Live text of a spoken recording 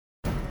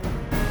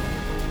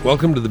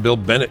Welcome to the Bill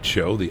Bennett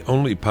Show, the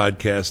only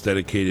podcast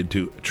dedicated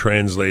to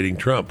translating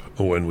Trump.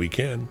 When we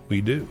can, we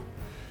do.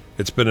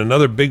 It's been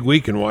another big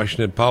week in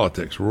Washington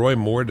politics. Roy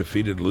Moore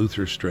defeated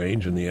Luther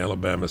Strange in the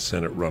Alabama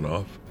Senate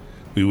runoff.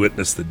 We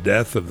witnessed the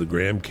death of the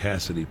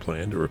Graham-Cassidy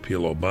plan to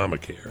repeal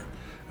Obamacare.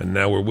 And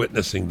now we're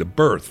witnessing the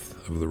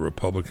birth of the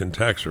Republican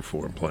tax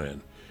reform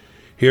plan.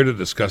 Here to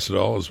discuss it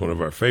all is one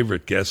of our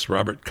favorite guests,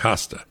 Robert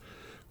Costa.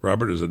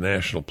 Robert is a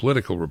national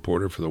political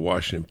reporter for the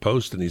Washington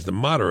Post, and he's the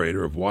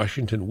moderator of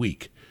Washington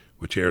Week,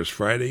 which airs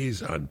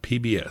Fridays on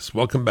PBS.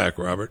 Welcome back,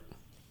 Robert.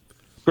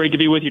 Great to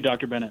be with you,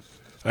 Dr. Bennett.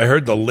 I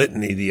heard the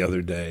litany the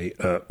other day.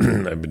 I've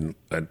been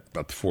at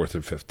about the fourth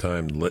or fifth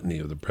time, the litany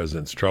of the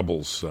president's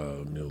troubles.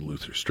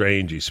 Luther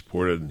Strange, he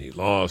supported and he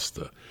lost.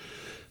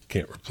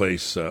 Can't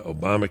replace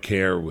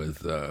Obamacare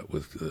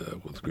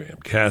with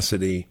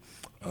Graham-Cassidy.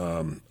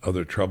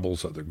 Other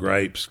troubles, other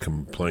gripes,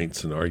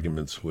 complaints and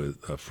arguments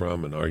with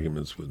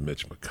arguments with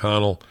Mitch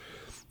McConnell.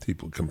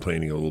 People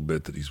complaining a little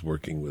bit that he's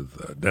working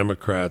with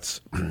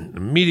Democrats.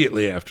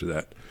 Immediately after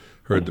that,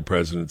 heard the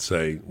president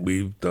say,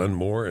 we've done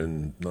more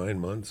in 9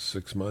 months,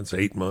 6 months,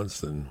 8 months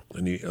than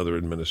any other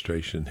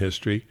administration in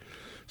history.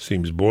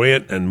 Seems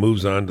buoyant and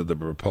moves on to the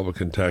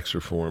Republican tax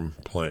reform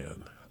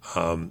plan.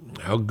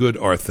 How good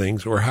are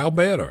things, or how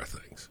bad are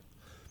things?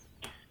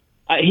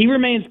 He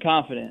remains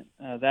confident,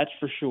 that's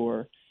for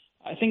sure.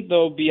 I think,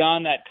 though,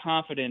 beyond that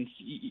confidence,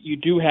 you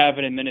do have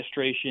an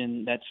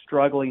administration that's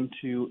struggling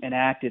to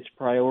enact its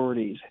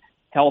priorities.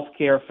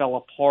 Healthcare fell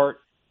apart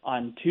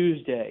on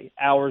Tuesday.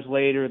 Hours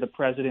later, the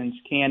president's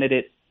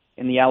candidate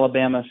in the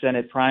Alabama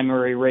Senate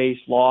primary race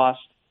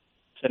lost,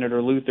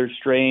 Senator Luther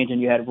Strange, and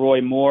you had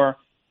Roy Moore,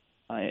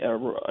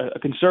 a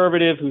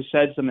conservative who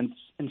said some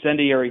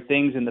incendiary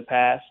things in the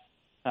past.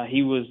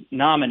 He was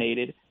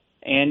nominated.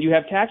 And you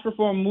have tax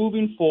reform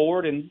moving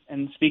forward,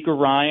 and Speaker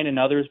Ryan and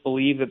others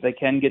believe that they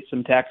can get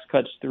some tax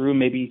cuts through,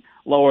 maybe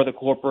lower the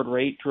corporate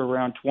rate to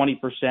around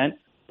 20%.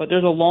 But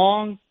there's a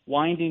long,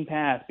 winding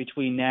path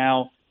between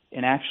now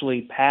and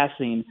actually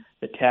passing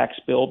the tax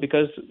bill,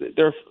 because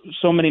there are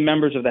so many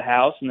members of the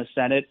House and the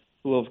Senate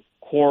who have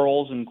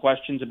quarrels and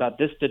questions about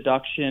this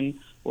deduction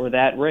or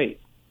that rate.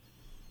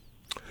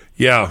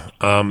 Yeah,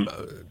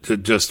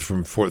 just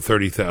from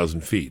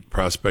 30,000 feet,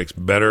 prospects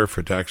better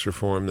for tax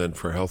reform than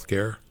for health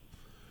care?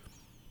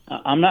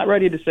 I'm not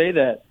ready to say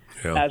that.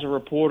 Yeah. As a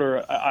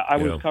reporter, I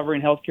was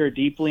covering healthcare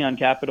deeply on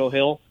Capitol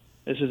Hill.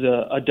 This is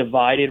a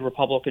divided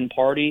Republican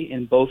Party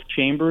in both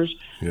chambers.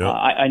 Yeah.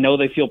 I know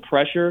they feel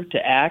pressure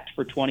to act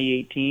for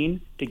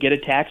 2018 to get a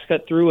tax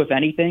cut through, if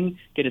anything,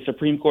 get a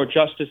Supreme Court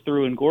justice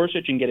through in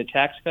Gorsuch and get a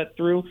tax cut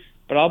through.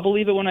 But I'll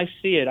believe it when I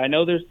see it. I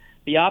know there's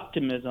the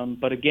optimism,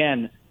 but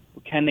again,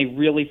 can they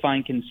really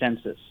find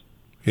consensus?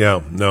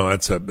 Yeah, no,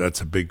 that's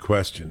a big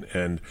question,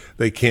 and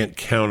they can't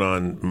count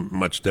on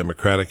much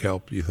Democratic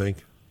help, you think?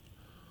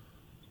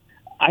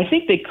 I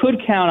think they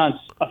could count on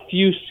a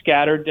few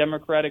scattered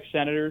Democratic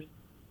senators,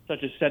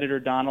 such as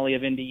Senator Donnelly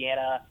of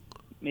Indiana,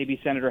 maybe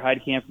Senator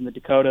Heitkamp from the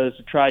Dakotas,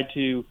 to try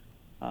to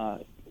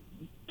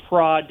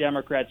prod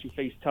Democrats who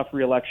face tough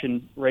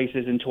reelection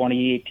races in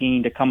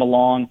 2018 to come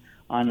along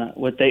on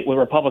what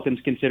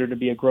Republicans consider to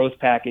be a growth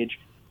package.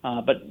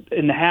 But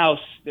in the House,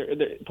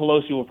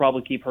 Pelosi will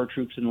probably keep her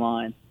troops in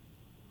line.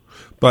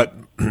 But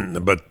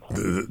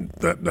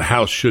the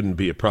House shouldn't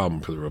be a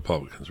problem for the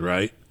Republicans,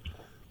 right?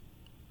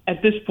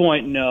 At this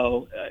point,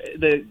 no.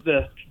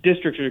 The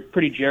districts are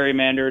pretty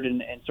gerrymandered,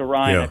 and so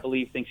Ryan, I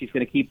believe, thinks he's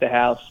going to keep the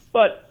House.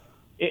 But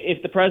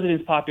if the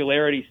president's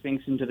popularity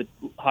sinks into the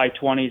high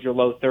 20s or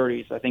low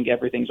 30s, I think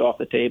everything's off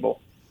the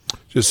table.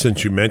 Just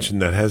since you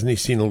mentioned that, hasn't he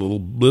seen a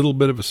little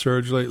bit of a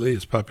surge lately?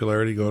 His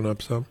popularity going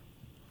up some?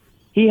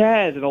 He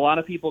has, and a lot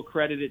of people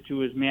credit it to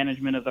his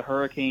management of the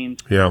hurricanes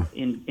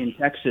in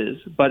Texas.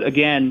 But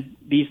again,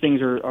 these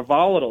things are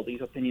volatile, these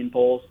opinion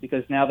polls,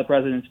 because now the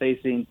president's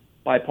facing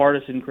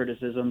bipartisan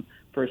criticism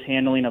for his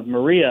handling of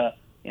Maria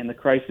and the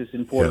crisis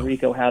in Puerto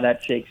Rico. How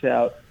that shakes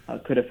out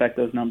could affect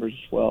those numbers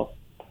as well.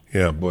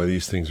 Yeah, boy,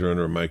 these things are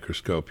under a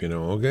microscope,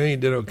 Okay, you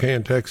did okay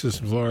in Texas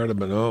and Florida,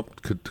 but a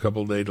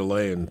couple-day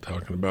delay in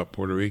talking about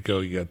Puerto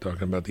Rico. You got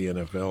talking about the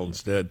NFL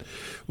instead.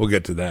 We'll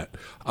get to that.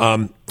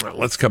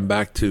 Let's come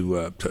back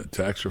to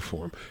tax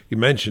reform. You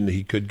mentioned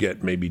he could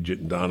get maybe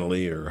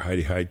Donnelly or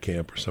Heidi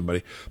Heitkamp or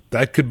somebody.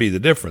 That could be the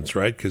difference,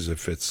 right? Because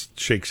if it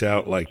shakes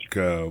out like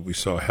we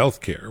saw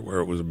health care, where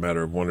it was a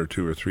matter of 1 or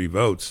 2 or 3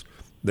 votes,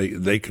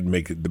 they could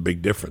make the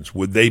big difference.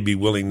 Would they be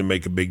willing to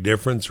make a big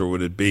difference, or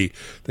would it be,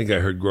 I think I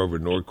heard Grover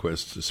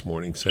Norquist this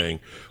morning saying,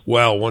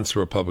 well, once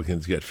the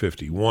Republicans get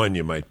 51,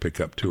 you might pick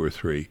up 2 or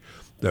 3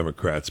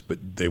 Democrats, but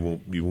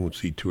you won't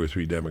see 2 or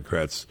 3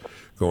 Democrats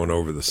going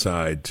over the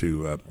side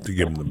to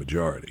give them the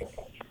majority.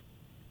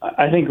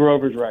 I think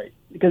Grover's right,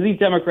 because these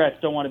Democrats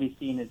don't want to be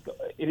seen as,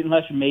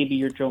 unless maybe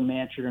you're Joe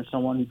Manchin or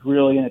someone who's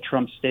really in a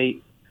Trump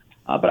state.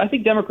 But I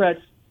think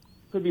Democrats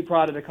could be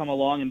prodded to come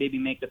along and maybe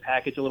make the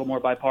package a little more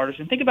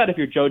bipartisan. Think about if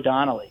you're Joe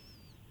Donnelly.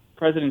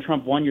 President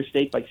Trump won your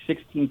state by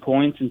 16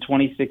 points in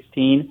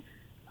 2016.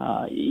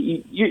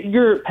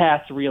 Your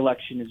path to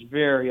re-election is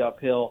very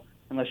uphill.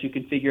 unless you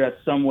can figure out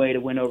some way to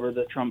win over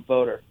the Trump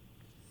voter.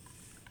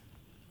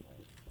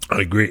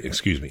 I agree.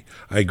 Excuse me.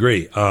 I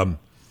agree. I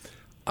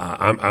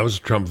was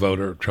a Trump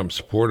voter, Trump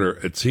supporter.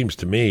 It seems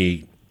to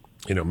me,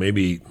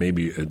 maybe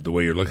the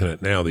way you're looking at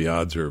it now, the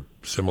odds are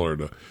similar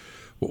to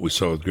what we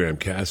saw with Graham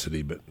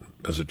Cassidy. But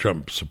as a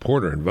Trump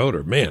supporter and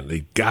voter, man,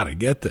 they got to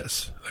get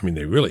this. I mean,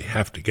 they really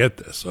have to get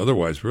this.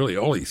 Otherwise, really,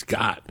 all he's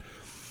got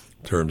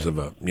in terms of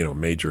a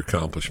major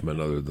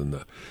accomplishment, other than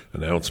the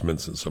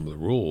announcements and some of the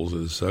rules,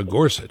 is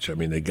Gorsuch. I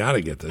mean, they got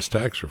to get this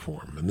tax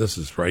reform, and this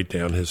is right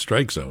down his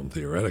strike zone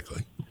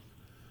theoretically.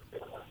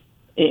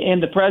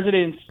 And the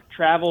president's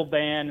travel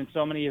ban and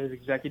so many of his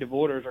executive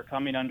orders are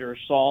coming under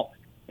assault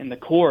in the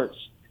courts.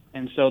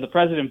 And so the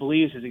president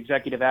believes his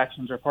executive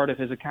actions are part of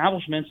his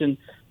accomplishments. And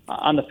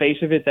on the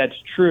face of it, that's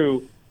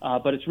true.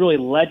 But it's really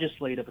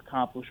legislative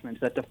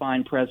accomplishments that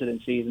define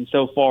presidencies. And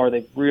so far,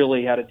 they've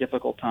really had a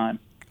difficult time.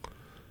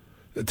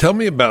 Tell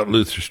me about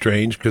Luther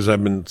Strange, because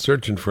I've been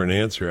searching for an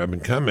answer. I've been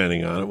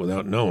commenting on it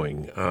without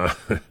knowing.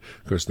 Of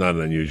course, not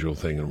an unusual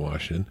thing in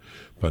Washington.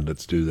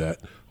 Pundits do that.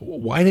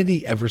 Why did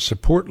he ever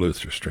support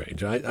Luther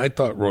Strange? I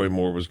thought Roy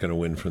Moore was going to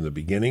win from the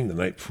beginning. The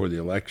night before the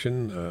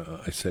election,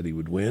 I said he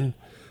would win.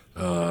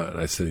 And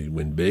I said he'd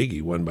win big.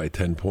 He won by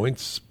 10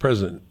 points. The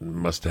president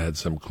must have had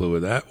some clue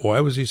of that.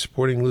 Why was he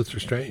supporting Luther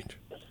Strange?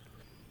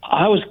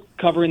 I was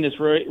covering this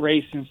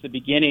race since the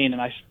beginning,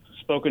 and I've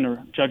spoken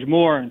to Judge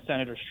Moore and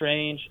Senator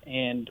Strange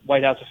and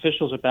White House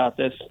officials about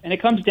this. And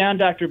it comes down,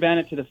 Dr.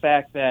 Bennett, to the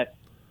fact that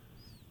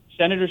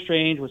Senator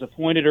Strange was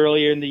appointed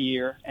earlier in the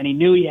year, and he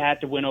knew he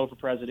had to win over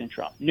President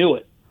Trump. Knew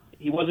it.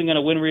 He wasn't going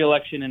to win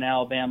re-election in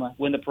Alabama,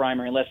 win the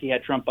primary, unless he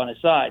had Trump on his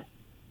side.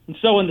 And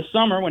so in the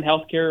summer, when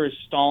health care is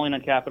stalling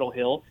on Capitol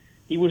Hill,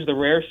 he was the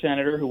rare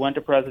senator who went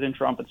to President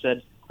Trump and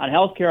said, on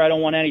health care, I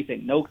don't want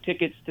anything. No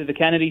tickets to the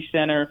Kennedy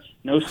Center,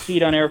 no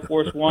seat on Air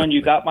Force One.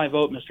 You got my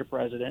vote, Mr.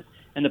 President.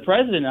 And the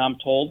president, I'm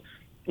told,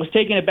 was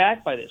taken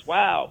aback by this.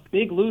 Wow,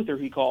 Big Luther,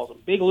 he calls him.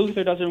 Big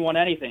Luther doesn't want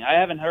anything. I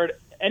haven't heard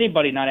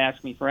anybody not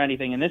ask me for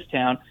anything in this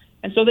town.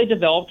 And so they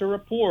developed a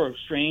rapport.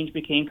 Strange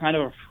became kind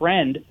of a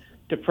friend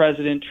to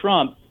President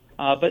Trump.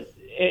 And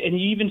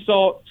you even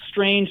saw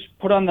Strange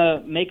put on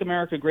the Make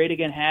America Great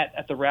Again hat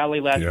at the rally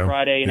last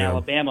Friday in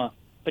Alabama.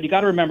 But you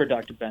got to remember,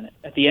 Dr. Bennett,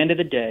 at the end of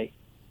the day,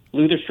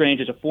 Luther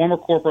Strange is a former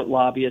corporate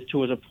lobbyist who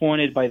was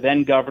appointed by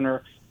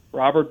then-Governor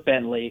Robert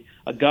Bentley,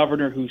 a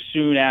governor who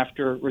soon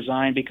after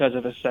resigned because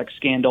of a sex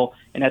scandal.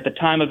 And at the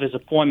time of his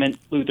appointment,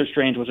 Luther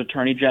Strange was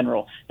Attorney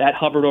General. That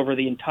hovered over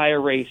the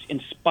entire race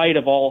in spite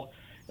of all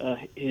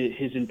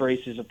his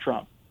embraces of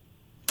Trump.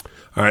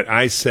 All right.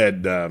 I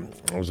said, I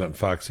was on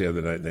Fox the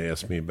other night, and they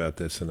asked me about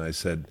this, and I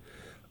said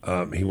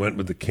he went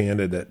with the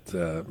candidate,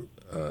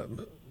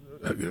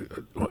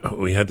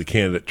 we had the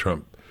candidate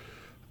Trump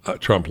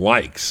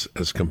likes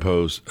as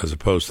opposed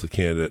to the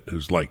candidate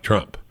who's like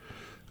Trump.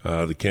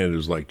 The candidate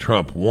who's like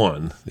Trump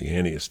won, the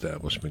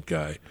anti-establishment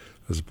guy,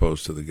 as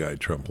opposed to the guy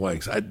Trump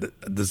likes.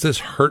 Does this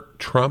hurt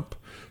Trump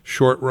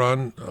short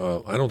run?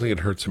 I don't think it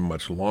hurts him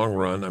much long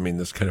run. I mean,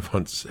 this kind of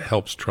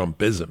helps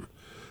Trumpism.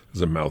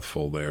 There's a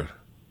mouthful there.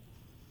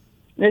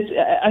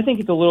 I think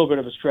it's a little bit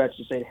of a stretch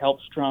to say it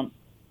helps Trump.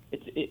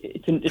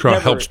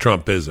 Helps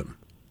Trumpism.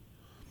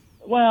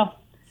 Well,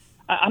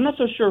 I'm not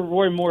so sure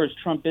Roy Moore is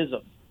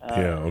Trumpism.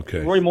 Okay.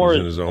 Roy Moore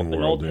is an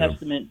Old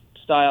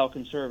Testament-style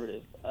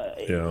conservative.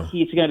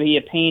 He's going to be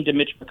a pain to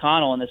Mitch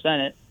McConnell in the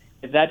Senate.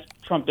 If that's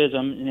Trumpism,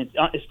 and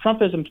it's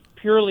Trumpism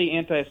purely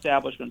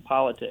anti-establishment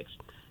politics,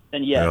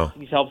 then yes,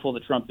 he's helpful to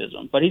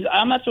Trumpism. But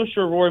I'm not so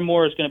sure Roy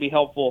Moore is going to be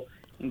helpful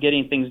in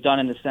getting things done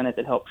in the Senate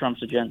that help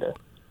Trump's agenda.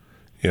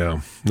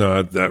 Yeah,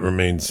 no, that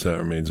remains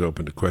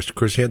open to question. Of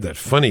course, he had that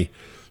funny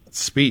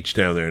speech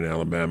down there in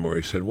Alabama where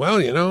he said, "Well,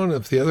 and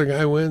if the other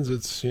guy wins,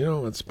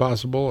 it's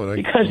possible."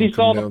 And because he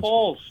saw the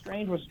polls,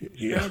 Strange was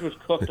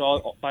cooked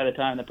all by the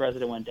time the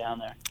president went down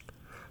there.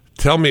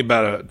 Tell me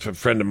about a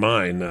friend of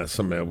mine,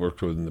 somebody I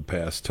worked with in the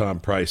past,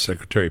 Tom Price,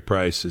 Secretary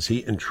Price. Is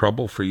he in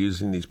trouble for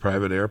using these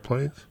private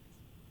airplanes?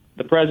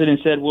 The president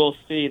said, "We'll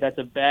see." That's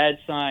a bad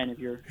sign if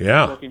you're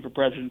working for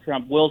President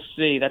Trump. We'll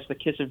see. That's the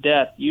kiss of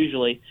death,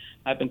 usually.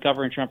 I've been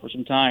covering Trump for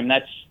some time.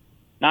 That's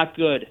not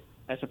good,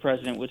 as the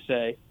president would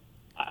say.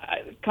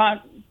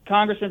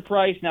 Congressman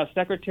Price, now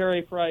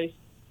Secretary Price,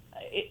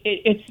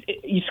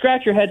 you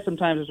scratch your head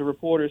sometimes as a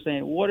reporter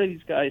saying, what are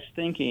these guys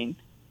thinking?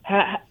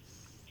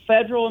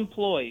 Federal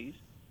employees,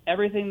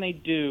 everything they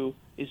do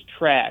is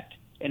tracked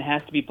and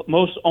has to be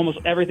almost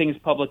everything is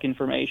public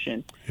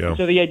information. Yeah.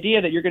 So the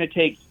idea that you're going to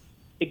take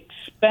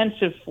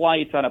expensive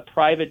flights on a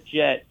private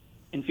jet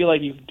and feel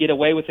like you can get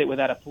away with it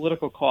without a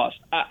political cost,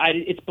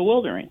 it's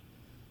bewildering.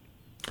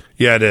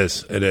 Yeah, it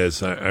is. It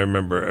is. I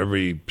remember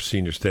every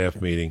senior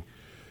staff meeting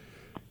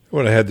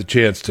when I had the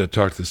chance to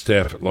talk to the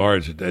staff at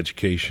large at the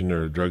education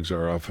or drugs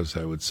czar office,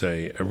 I would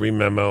say every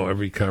memo,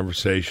 every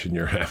conversation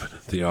you're having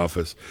at the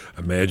office,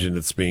 imagine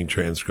it's being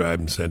transcribed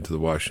and sent to the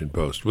Washington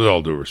Post. With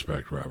all due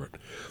respect, Robert,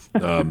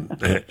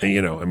 do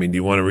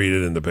you want to read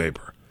it in the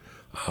paper?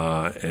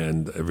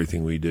 And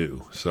everything we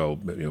do. So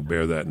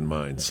bear that in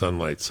mind.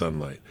 Sunlight.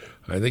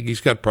 I think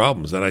he's got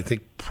problems, and I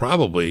think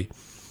probably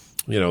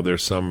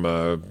there's some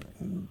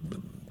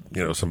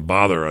some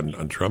bother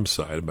on Trump's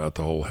side about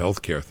the whole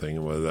health care thing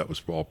and whether that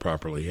was all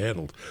properly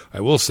handled.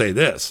 I will say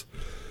this,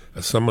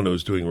 as someone who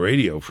was doing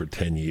radio for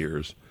 10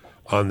 years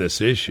on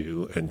this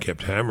issue and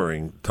kept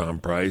hammering Tom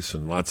Price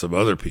and lots of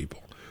other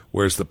people,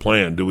 where's the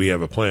plan? Do we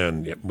have a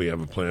plan? Yep, we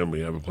have a plan.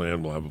 We'll have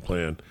a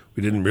plan.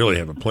 We didn't really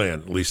have a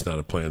plan, at least not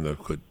a plan that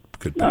could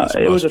pass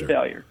muster. It was a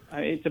failure.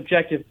 It's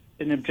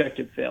an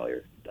objective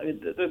failure.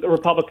 The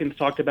Republicans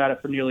talked about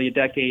it for nearly a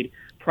decade.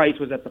 Price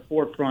was at the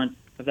forefront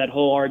of that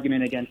whole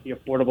argument against the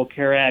Affordable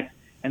Care Act.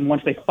 And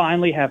once they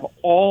finally have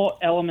all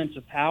elements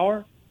of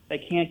power, they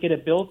can't get a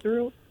bill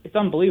through. It's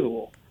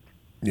unbelievable.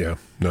 Yeah,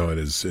 no, it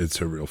is. It's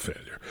a real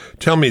failure.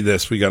 Tell me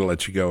this. We got to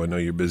let you go. I know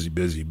you're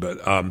busy,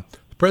 but the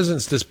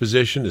president's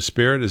disposition, his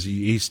spirit, is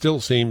he still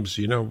seems,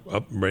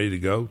 up and ready to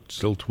go,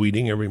 still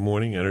tweeting every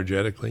morning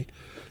energetically,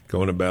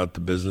 going about the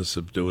business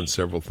of doing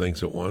several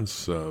things at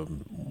once.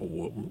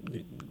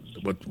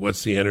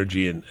 What's the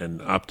energy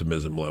and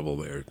optimism level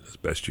there, as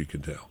best you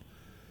can tell?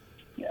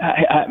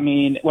 I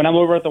mean, when I'm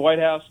over at the White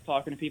House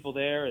talking to people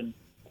there and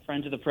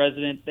friends of the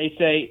president, they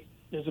say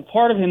there's a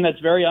part of him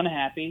that's very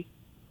unhappy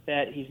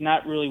that he's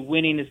not really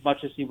winning as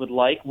much as he would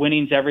like.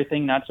 Winning's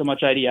everything, not so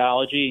much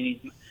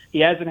ideology. And he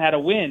hasn't had a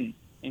win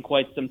in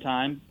quite some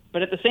time.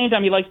 But at the same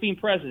time, he likes being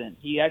president.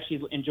 He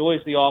actually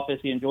enjoys the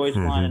office. He enjoys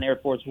flying on Air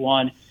Force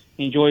One.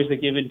 He enjoys the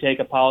give and take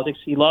of politics.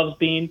 He loves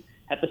being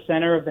at the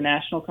center of the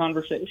national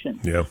conversation.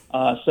 Yeah.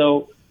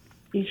 So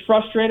he's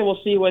frustrated.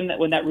 We'll see when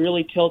that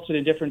really tilts in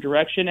a different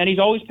direction. And he's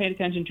always paying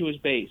attention to his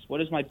base. What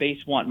does my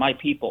base want? My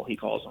people, he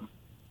calls them.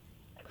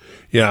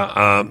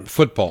 Yeah,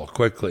 football,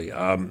 quickly.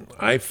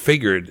 I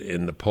figured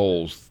in the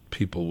polls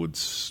people would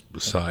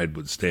side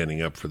with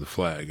standing up for the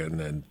flag,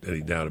 and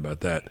any doubt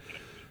about that.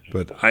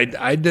 But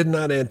I did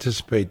not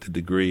anticipate the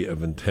degree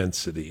of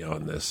intensity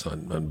on this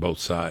on both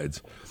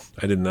sides.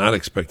 I did not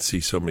expect to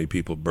see so many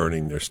people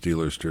burning their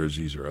Steelers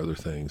jerseys or other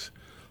things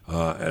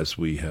as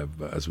we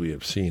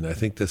have seen. I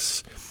think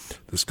this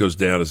goes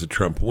down as a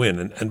Trump win.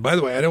 And by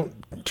the way, I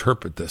don't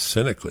interpret this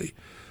cynically.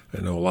 I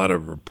know a lot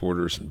of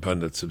reporters and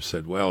pundits have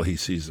said, well, he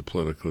sees the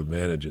political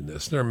advantage in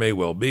this. There may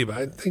well be, but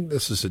I think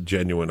this is a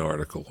genuine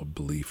article of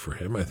belief for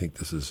him. I think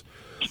this is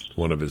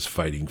one of his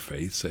fighting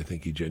faiths. I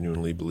think he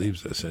genuinely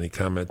believes this. Any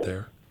comment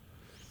there?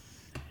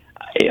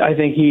 I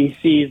think he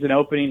sees an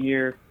opening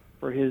here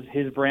for his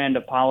brand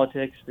of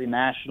politics, the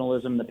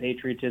nationalism, the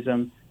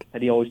patriotism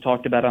that he always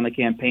talked about on the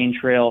campaign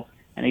trail.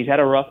 And he's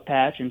had a rough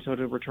patch, and so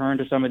to return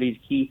to some of these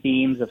key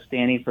themes of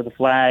standing for the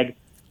flag,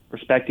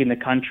 respecting the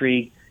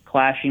country,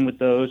 clashing with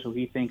those who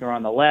he think are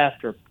on the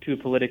left or too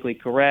politically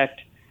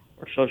correct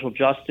or social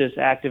justice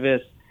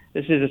activists.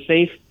 This is a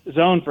safe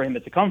zone for him.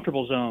 It's a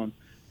comfortable zone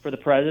for the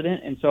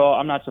president, and so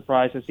I'm not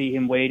surprised to see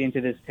him wade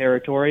into this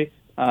territory.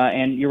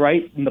 And you're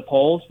right, in the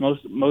polls,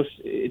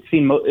 it's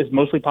seen is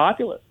mostly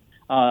popular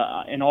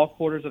in all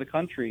quarters of the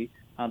country,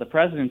 the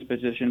president's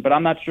position. But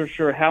I'm not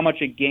sure how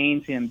much it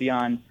gains him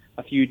beyond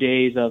a few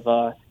days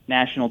of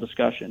national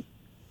discussion.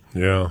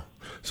 Yeah.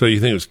 So you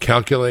think it was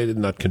calculated,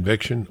 not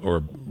conviction, or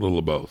a little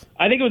of both?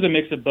 I think it was a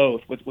mix of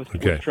both with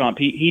Trump.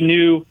 He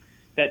knew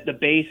that the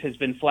base has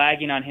been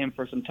flagging on him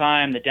for some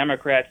time, the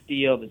Democrats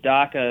deal, the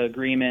DACA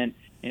agreement,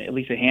 at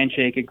least a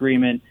handshake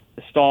agreement,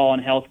 the stall on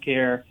health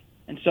care.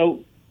 And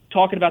so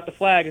talking about the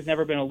flag has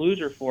never been a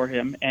loser for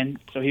him, and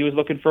so he was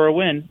looking for a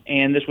win.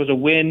 And this was a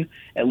win,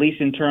 at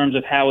least in terms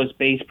of how his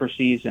base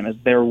perceives him as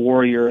their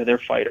warrior, their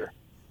fighter.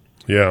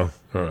 Yeah,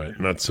 all right.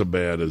 Not so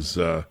bad as...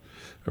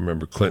 I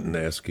remember Clinton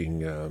asking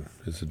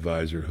his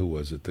advisor, who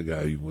was it, the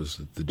guy who was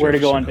at the where to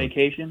go on home.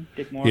 vacation,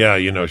 Dick Moore? Yeah,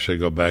 should I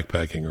go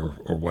backpacking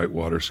or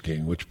whitewater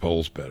skiing? Which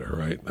poll's better,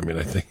 right? I mean,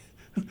 I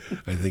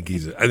think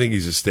he's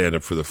a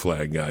stand-up for the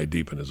flag guy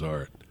deep in his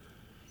heart.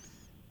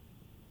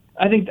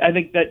 I think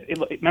that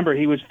remember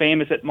he was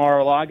famous at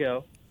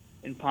Mar-a-Lago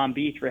in Palm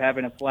Beach for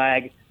having a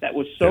flag that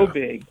was so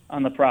big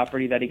on the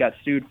property that he got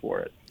sued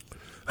for it.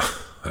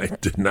 I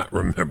did not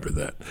remember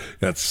that.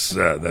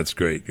 That's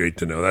great. Great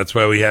to know. That's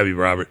why we have you,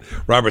 Robert.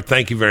 Robert,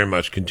 thank you very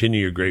much.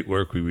 Continue your great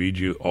work. We read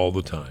you all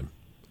the time.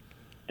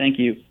 Thank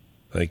you.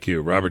 Thank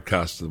you. Robert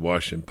Costa of the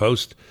Washington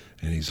Post,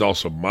 and he's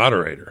also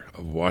moderator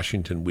of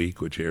Washington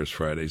Week, which airs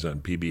Fridays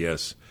on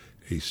PBS,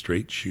 a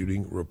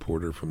straight-shooting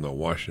reporter from the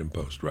Washington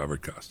Post,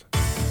 Robert Costa.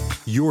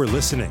 You're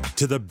listening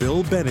to The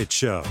Bill Bennett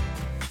Show.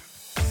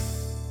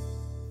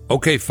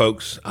 Okay,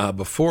 folks,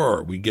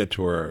 before we get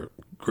to our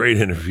great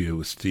interview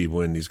with Steve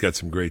Wynn, he's got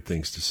some great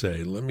things to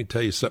say. Let me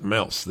tell you something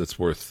else that's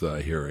worth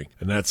hearing,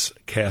 and that's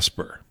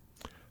Casper.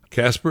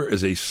 Casper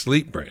is a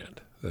sleep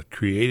brand that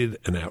created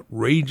an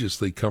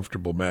outrageously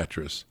comfortable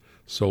mattress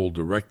sold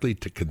directly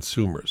to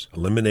consumers,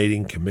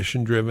 eliminating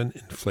commission-driven,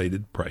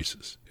 inflated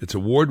prices. Its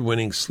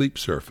award-winning sleep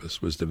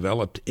surface was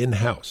developed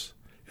in-house.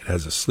 It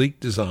has a sleek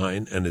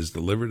design and is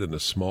delivered in a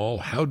small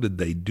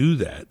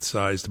how-did-they-do-that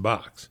sized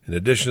box. In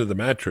addition to the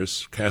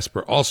mattress,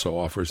 Casper also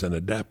offers an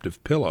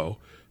adaptive pillow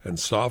and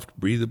soft,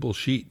 breathable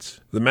sheets.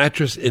 The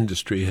mattress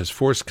industry has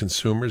forced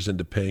consumers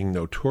into paying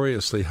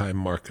notoriously high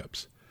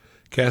markups.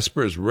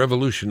 Casper is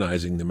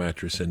revolutionizing the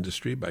mattress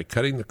industry by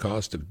cutting the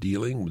cost of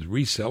dealing with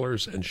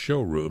resellers and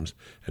showrooms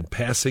and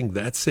passing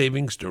that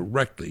savings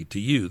directly to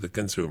you, the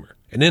consumer.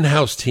 An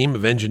in-house team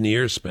of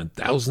engineers spent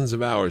thousands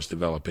of hours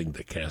developing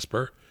the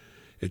Casper.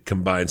 It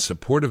combines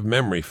supportive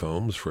memory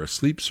foams for a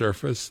sleep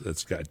surface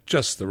that's got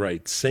just the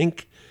right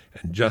sink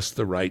and just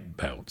the right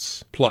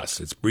bounce. Plus,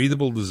 its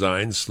breathable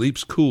design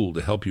sleeps cool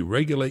to help you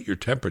regulate your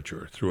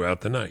temperature throughout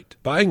the night.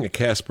 Buying a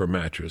Casper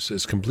mattress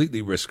is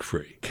completely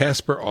risk-free.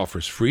 Casper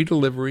offers free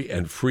delivery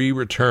and free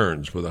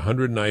returns with a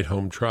 100-night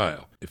home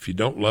trial. If you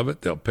don't love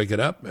it, they'll pick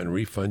it up and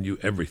refund you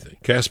everything.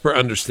 Casper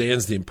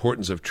understands the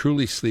importance of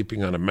truly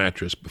sleeping on a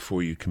mattress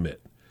before you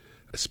commit,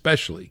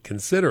 especially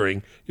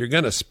considering you're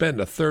going to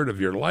spend a third of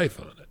your life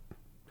on it.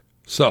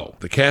 So,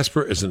 the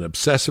Casper is an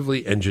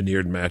obsessively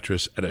engineered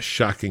mattress at a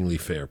shockingly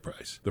fair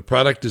price. The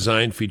product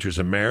design features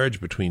a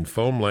marriage between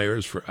foam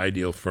layers for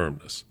ideal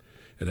firmness.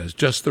 It has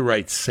just the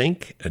right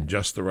sink and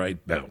just the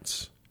right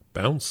bounce.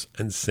 Bounce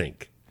and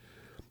sink.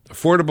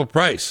 Affordable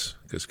price,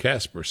 because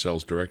Casper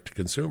sells direct to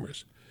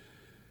consumers.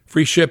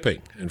 Free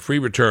shipping and free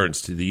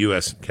returns to the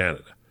U.S. and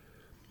Canada.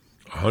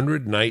 A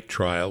 100-night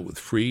trial with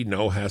free,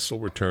 no-hassle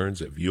returns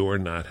if you're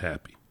not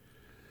happy.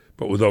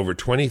 But with over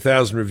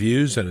 20,000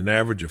 reviews and an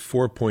average of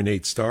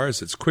 4.8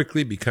 stars, it's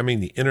quickly becoming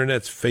the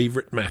Internet's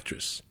favorite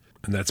mattress.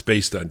 And that's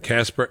based on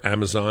Casper,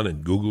 Amazon,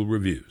 and Google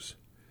reviews.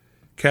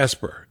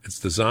 Casper, it's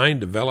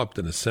designed, developed,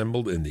 and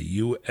assembled in the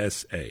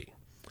USA.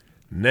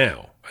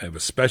 Now, I have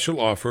a special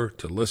offer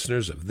to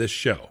listeners of this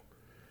show.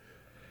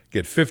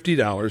 Get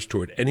 $50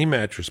 toward any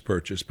mattress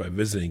purchase by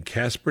visiting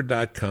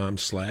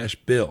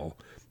Casper.com/Bill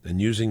and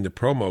using the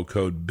promo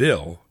code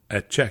BILL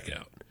at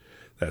checkout.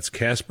 That's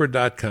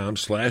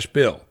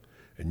Casper.com/Bill.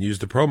 And use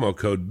the promo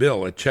code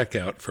BILL at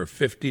checkout for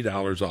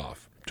 $50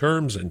 off.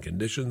 Terms and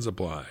conditions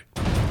apply.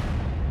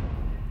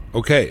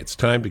 Okay, it's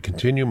time to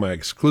continue my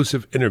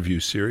exclusive interview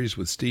series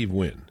with Steve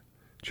Wynn,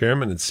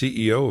 Chairman and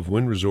CEO of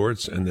Wynn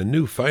Resorts and the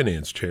new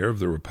Finance Chair of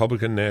the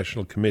Republican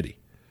National Committee.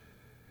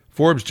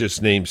 Forbes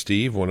just named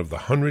Steve one of the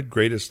 100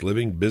 greatest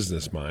living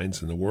business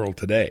minds in the world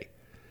today.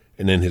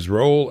 And in his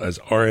role as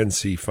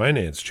RNC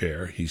Finance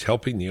Chair, he's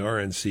helping the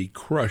RNC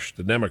crush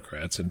the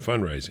Democrats in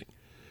fundraising.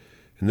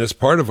 In this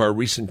part of our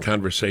recent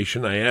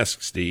conversation, I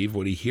asked Steve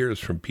what he hears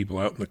from people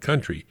out in the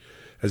country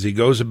as he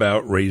goes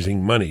about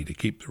raising money to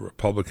keep the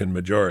Republican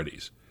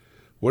majorities.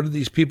 What do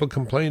these people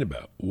complain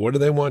about? What do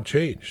they want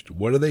changed?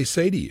 What do they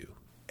say to you?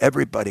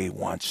 Everybody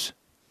wants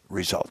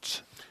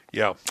results.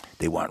 Yeah.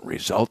 They want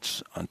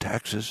results on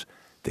taxes.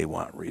 They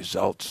want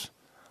results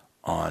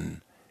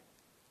on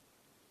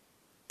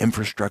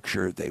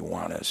infrastructure. They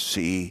want to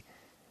see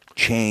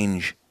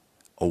change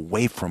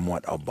away from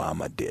what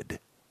Obama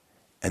did.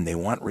 And they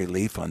want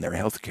relief on their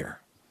health care.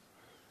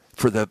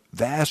 For the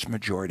vast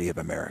majority of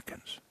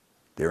Americans,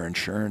 their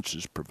insurance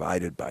is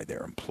provided by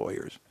their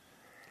employers,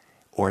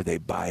 or they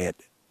buy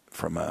it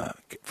from a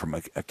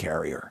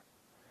carrier.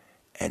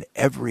 And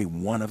every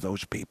one of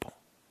those people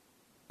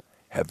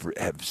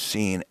have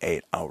seen an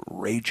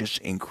outrageous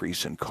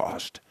increase in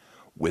cost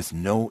with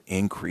no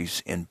increase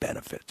in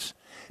benefits.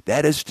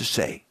 That is to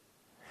say,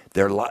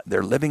 their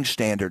living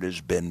standard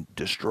has been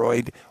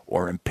destroyed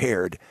or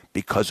impaired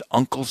because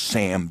Uncle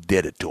Sam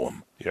did it to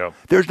them. Yeah.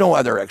 There's no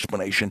other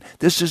explanation.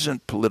 This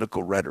isn't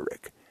political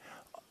rhetoric.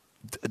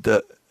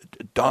 The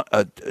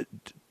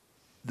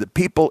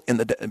people in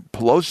the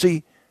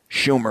Pelosi,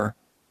 Schumer,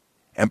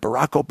 and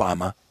Barack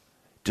Obama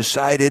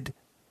decided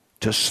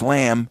to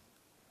slam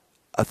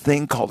a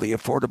thing called the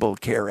Affordable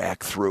Care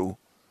Act through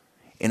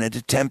in an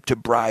attempt to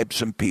bribe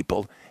some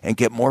people and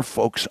get more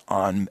folks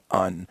on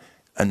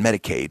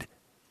Medicaid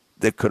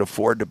that could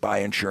afford to buy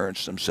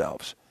insurance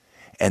themselves.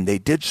 And they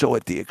did so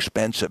at the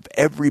expense of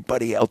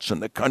everybody else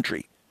in the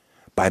country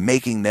by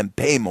making them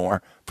pay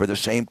more for the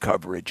same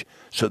coverage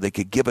so they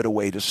could give it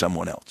away to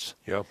someone else.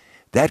 Yep.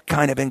 That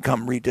kind of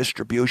income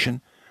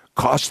redistribution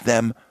cost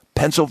them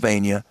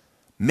Pennsylvania,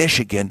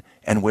 Michigan,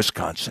 and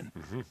Wisconsin.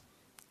 Mm-hmm.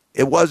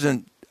 It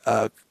wasn't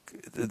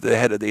the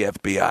head of the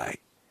FBI.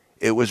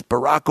 It was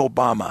Barack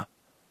Obama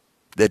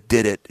that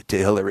did it to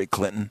Hillary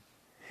Clinton.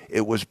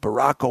 It was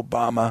Barack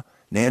Obama,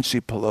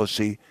 Nancy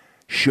Pelosi,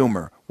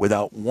 Schumer,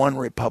 without one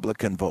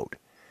Republican vote,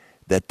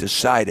 that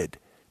decided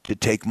to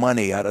take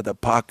money out of the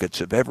pockets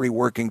of every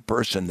working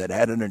person that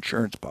had an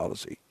insurance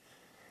policy,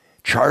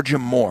 charge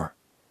them more,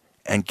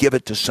 and give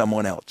it to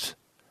someone else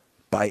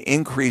by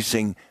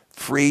increasing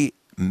free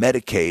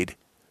Medicaid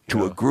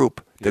to a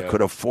group that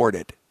could afford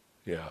it.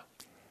 Yeah.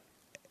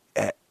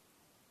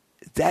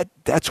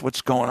 That's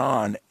what's going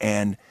on,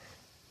 and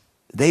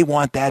they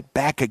want that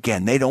back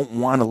again. They don't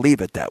want to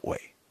leave it that way.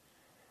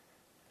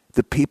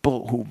 The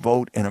people who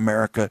vote in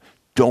America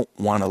don't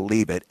want to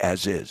leave it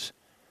as is.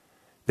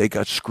 They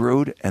got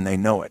screwed, and they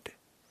know it.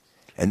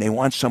 And they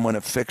want someone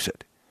to fix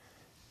it.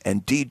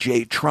 And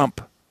DJ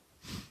Trump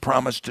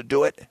promised to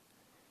do it,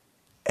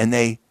 and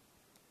they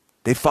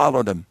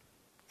followed him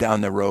down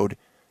the road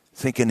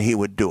thinking he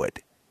would do it.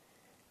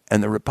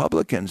 And the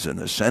Republicans in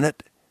the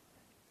Senate,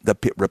 the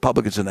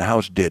Republicans in the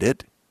House did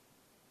it,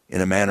 in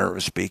a manner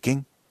of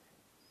speaking.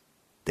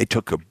 they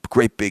took a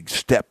great big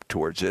step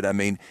towards it. I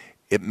mean,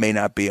 it may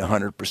not be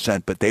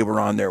 100%, but they were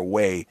on their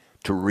way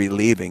to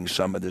relieving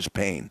some of this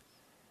pain.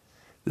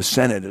 The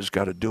Senate has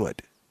got to do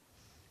it.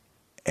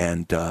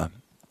 And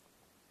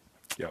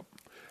Yep.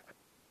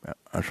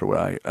 that's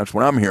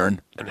what I'm hearing.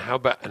 And how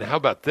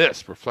about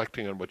this?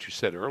 Reflecting on what you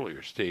said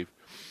earlier, Steve,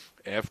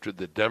 after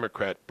the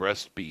Democrat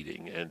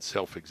breastfeeding and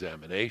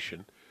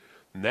self-examination,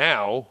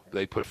 now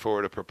they put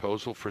forward a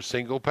proposal for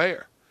single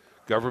payer,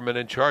 government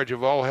in charge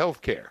of all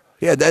health care.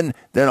 Yeah, then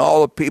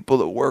all the people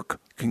that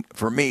work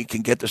for me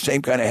can get the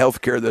same kind of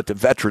health care that the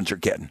veterans are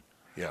getting.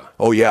 Yeah.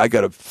 Oh, yeah, I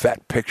got a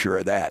fat picture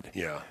of that.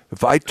 Yeah.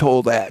 If I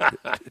told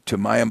that to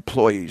my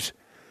employees,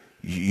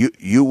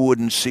 you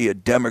wouldn't see a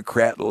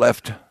Democrat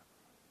left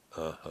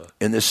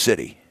in this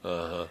city.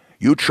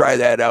 You try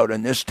that out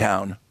in this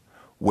town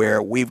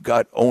where we've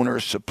got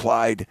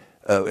owner-supplied,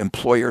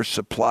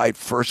 employer-supplied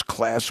first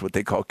class, what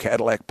they call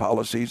Cadillac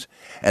policies,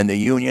 and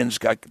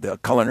the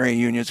culinary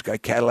unions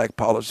got Cadillac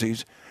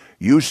policies.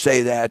 You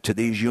say that to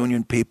these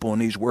union people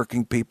and these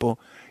working people,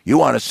 you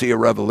want to see a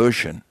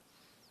revolution.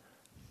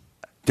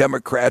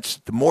 Democrats,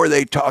 the more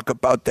they talk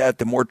about that,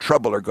 the more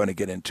trouble they're going to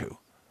get into.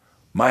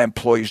 My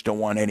employees don't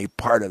want any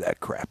part of that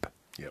crap.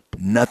 Yep.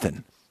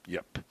 Nothing.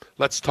 Yep.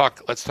 Let's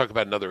talk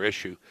about another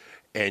issue.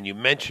 And you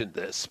mentioned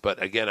this,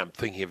 but again, I'm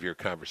thinking of your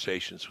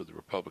conversations with the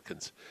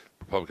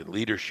Republican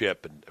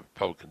leadership and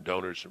Republican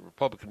donors and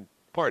Republican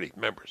Party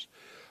members.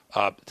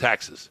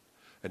 Taxes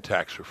and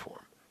tax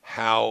reform.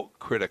 How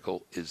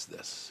critical is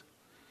this?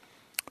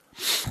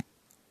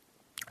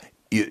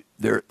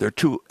 There are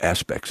two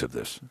aspects of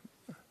this.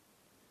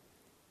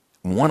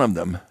 One of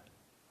them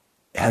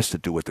has to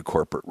do with the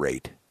corporate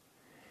rate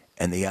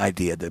and the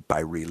idea that by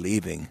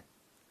relieving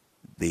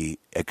the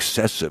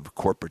excessive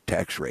corporate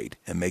tax rate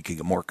and making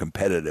it more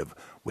competitive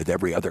with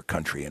every other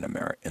country in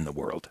the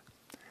world,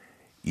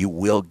 you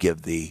will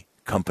give the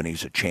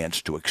companies a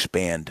chance to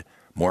expand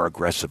more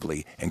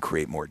aggressively and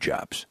create more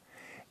jobs.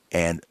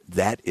 And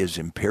that is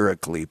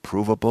empirically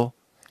provable,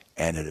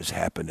 and it has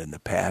happened in the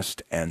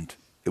past, and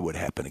it would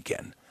happen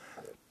again.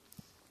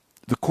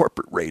 The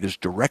corporate rate is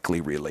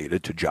directly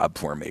related to job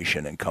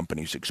formation and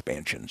companies'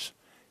 expansions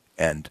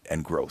and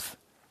growth.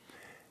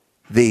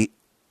 The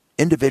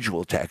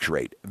individual tax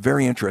rate,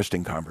 very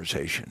interesting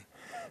conversation.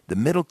 The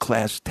middle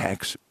class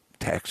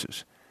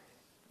taxes,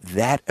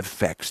 that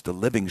affects the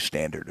living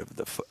standard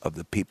of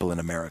the people in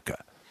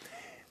America.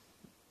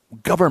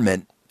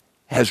 Government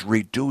has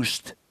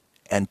reduced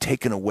and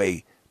taken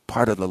away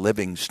part of the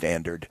living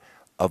standard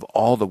of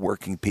all the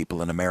working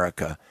people in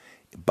America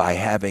by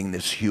having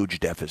this huge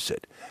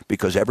deficit.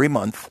 Because every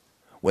month,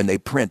 when they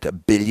print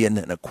 $1.25 billion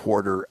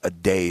a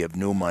day of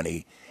new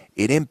money,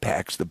 it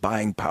impacts the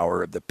buying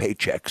power of the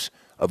paychecks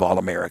of all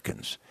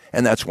Americans.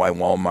 And that's why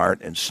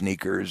Walmart and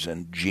sneakers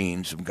and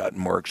jeans have gotten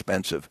more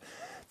expensive.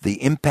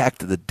 The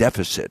impact of the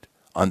deficit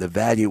on the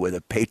value of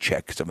the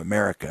paychecks of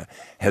America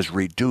has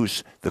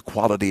reduced the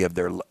quality of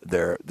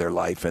their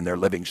life and their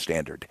living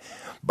standard.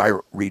 By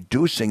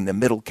reducing the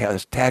middle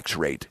class tax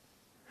rate,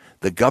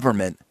 the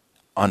government,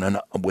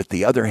 with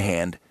the other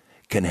hand,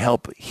 can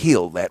help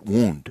heal that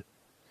wound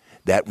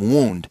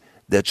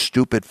that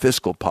stupid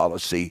fiscal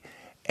policy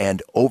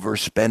and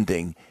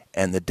overspending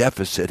and the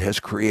deficit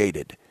has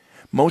created.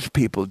 Most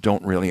people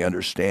don't really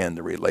understand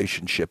the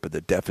relationship of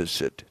the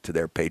deficit to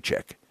their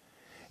paycheck.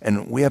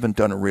 And we haven't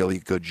done a really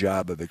good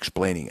job of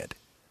explaining it.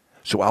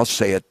 So I'll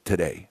say it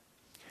today.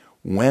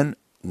 When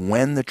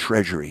the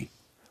Treasury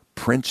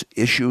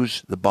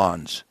issues the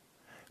bonds,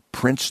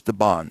 prints the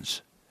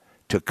bonds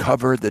to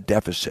cover the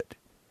deficit,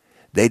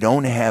 they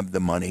don't have the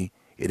money.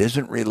 It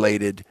isn't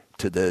related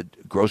to the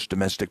gross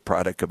domestic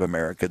product of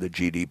America, the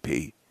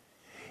GDP.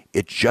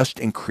 It just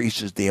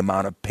increases the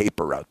amount of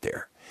paper out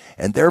there.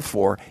 And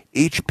therefore,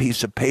 each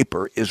piece of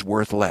paper is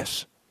worth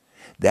less.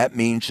 That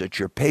means that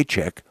your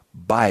paycheck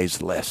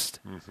buys less.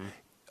 Mm-hmm.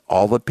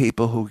 All the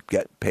people who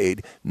get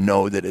paid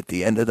know that at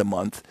the end of the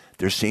month,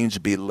 there seems to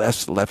be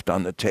less left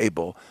on the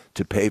table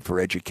to pay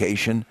for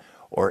education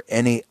or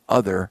any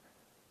other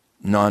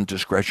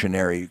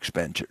non-discretionary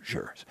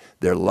expenditures.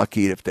 They're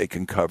lucky if they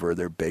can cover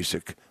their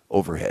basic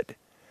overhead.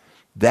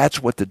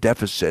 That's what the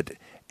deficit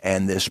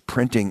and this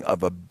printing of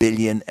 $1.25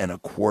 billion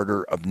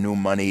of new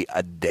money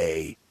a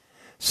day,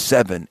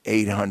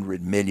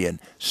 800 million,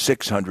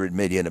 600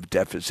 million of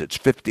deficits,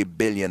 50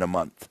 billion a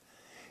month.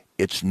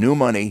 It's new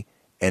money,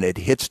 and it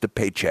hits the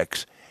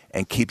paychecks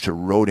and keeps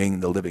eroding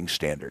the living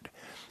standard.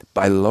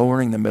 By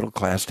lowering the middle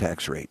class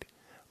tax rate,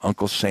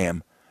 Uncle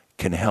Sam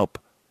can help,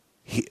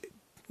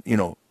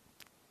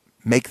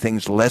 make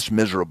things less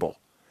miserable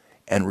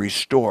and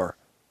restore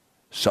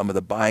some of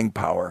the buying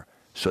power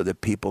so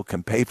that people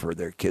can pay for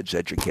their kids'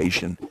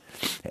 education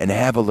and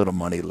have a little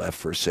money left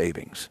for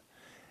savings.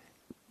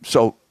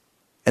 So,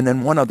 and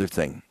then one other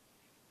thing.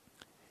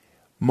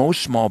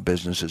 Most small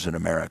businesses in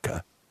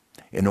America,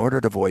 in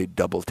order to avoid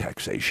double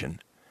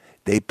taxation,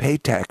 they pay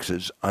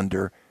taxes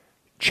under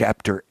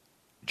Chapter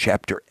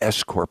Chapter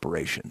S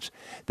corporations.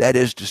 That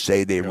is to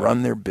say, they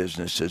run their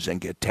businesses and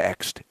get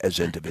taxed as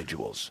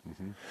individuals.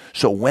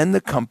 So when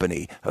the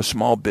company, a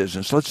small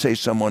business, let's say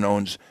someone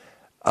owns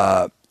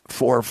 4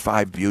 or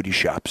 5 beauty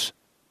shops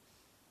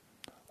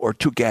or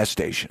 2 gas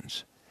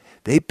stations,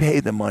 they pay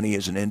the money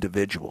as an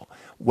individual.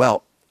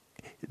 Well,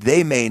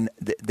 they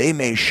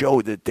may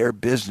show that their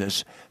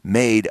business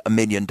made $1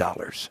 million.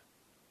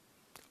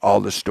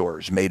 All the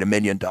stores made $1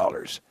 million.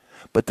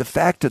 But the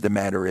fact of the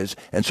matter is,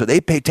 and so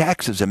they pay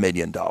taxes $1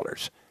 million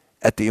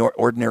at the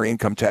ordinary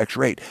income tax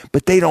rate,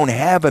 but they don't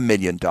have $1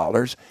 million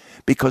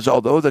because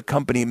although the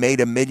company made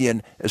 $1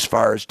 million as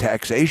far as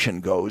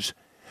taxation goes,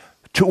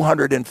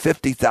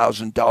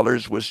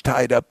 $250,000 was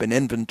tied up in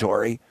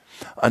inventory.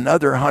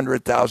 Another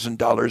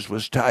 $100,000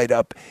 was tied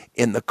up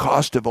in the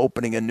cost of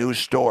opening a new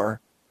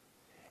store.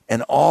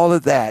 And all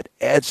of that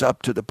adds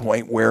up to the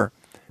point where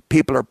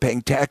people are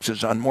paying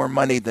taxes on more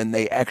money than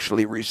they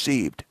actually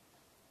received.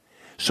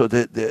 So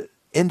the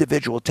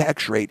individual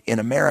tax rate in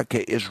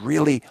America is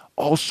really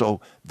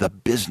also the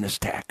business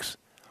tax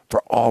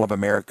for all of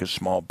America's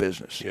small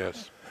business.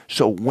 Yes.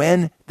 So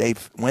when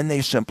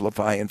they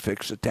simplify and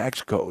fix the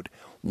tax code,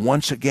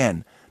 once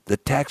again, the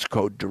tax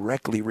code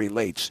directly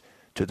relates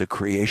to the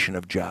creation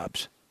of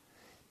jobs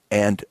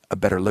and a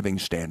better living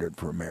standard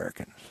for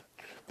Americans.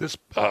 This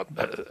makes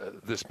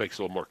it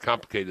a little more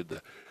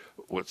complicated.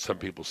 What some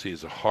people see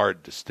as a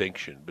hard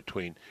distinction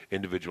between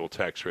individual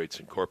tax rates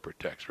and corporate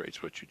tax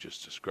rates, which you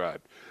just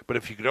described. But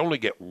if you could only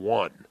get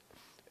one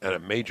and a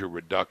major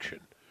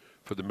reduction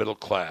for the middle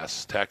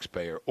class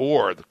taxpayer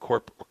or the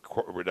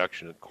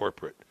reduction in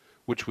corporate,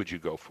 which would you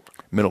go for?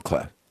 Middle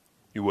class.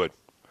 You would?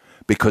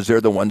 Because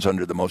they're the ones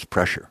under the most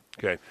pressure.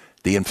 Okay.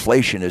 The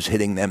inflation is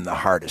hitting them the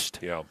hardest.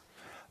 Yeah.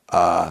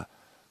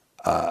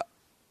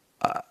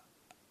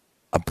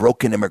 A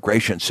broken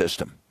immigration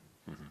system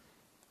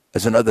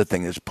is another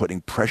thing that's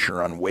putting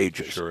pressure on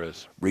wages. Sure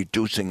is.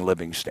 Reducing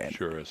living standards.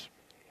 Sure is.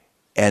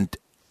 And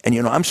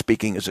you know, I'm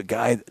speaking as a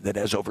guy that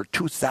has over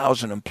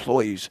 2,000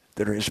 employees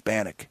that are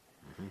Hispanic.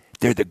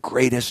 They're the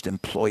greatest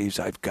employees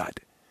I've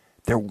got.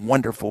 They're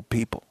wonderful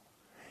people.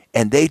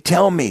 And they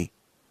tell me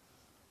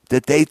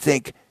that they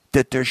think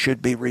that there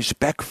should be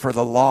respect for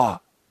the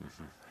law.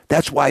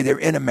 That's why they're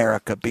in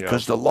America,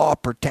 because the law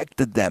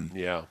protected them.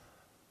 Yeah.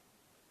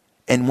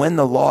 And when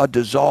the law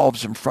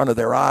dissolves in front of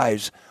their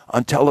eyes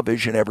on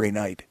television every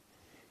night,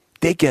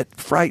 they get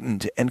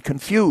frightened and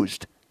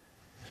confused.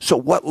 So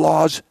what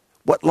laws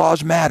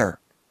matter?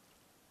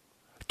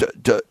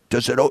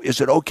 Is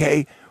it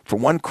okay for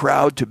one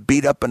crowd to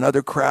beat up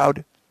another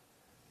crowd?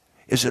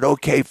 Is it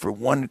okay for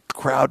one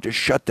crowd to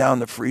shut down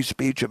the free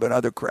speech of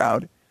another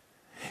crowd?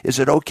 Is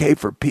it okay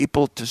for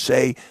people to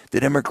say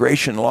that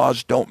immigration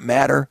laws don't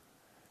matter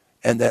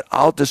and that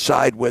I'll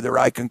decide whether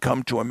I can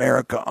come to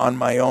America on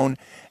my own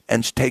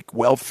and take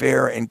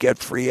welfare and get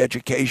free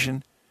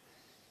education?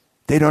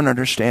 They don't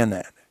understand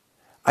that.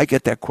 I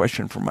get that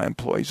question from my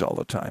employees all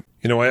the time.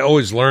 You know, I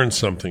always learn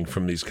something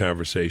from these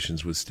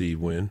conversations with Steve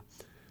Wynn.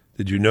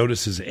 Did you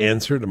notice his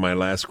answer to my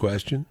last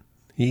question?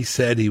 He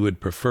said he would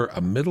prefer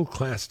a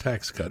middle-class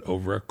tax cut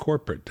over a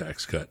corporate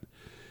tax cut.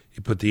 He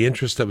put the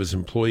interest of his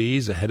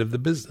employees ahead of the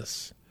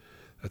business.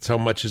 That's how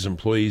much his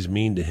employees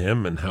mean to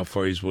him and how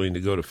far he's willing to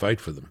go to fight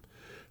for them.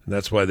 And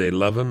that's why they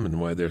love him and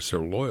why they're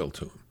so loyal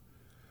to him.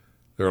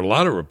 There are a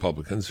lot of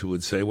Republicans who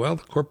would say, well,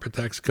 the corporate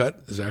tax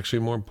cut is actually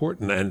more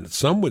important. And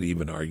some would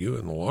even argue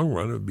in the long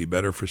run it would be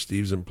better for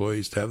Steve's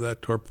employees to have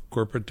that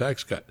corporate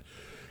tax cut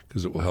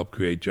because it will help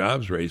create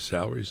jobs, raise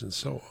salaries, and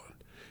so on.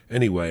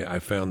 Anyway, I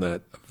found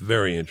that a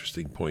very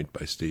interesting point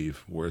by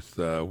Steve, worth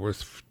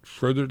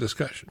further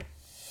discussion.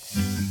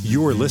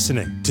 You're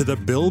listening to The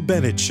Bill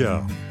Bennett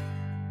Show.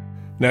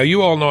 Now,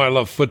 you all know I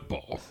love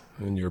football,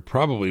 and you're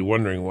probably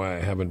wondering why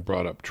I haven't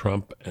brought up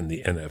Trump and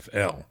the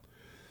NFL.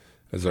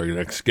 As our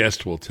next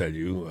guest will tell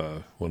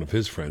you, one of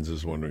his friends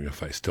is wondering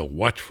if I still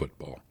watch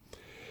football.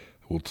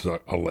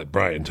 I'll let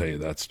Brian tell you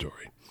that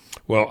story.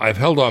 Well, I've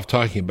held off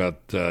talking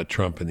about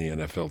Trump and the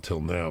NFL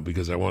till now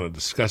because I want to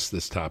discuss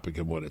this topic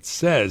and what it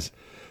says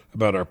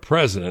about our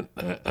president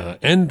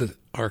and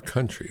our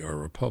country, our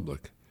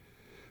republic,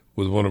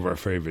 with one of our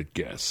favorite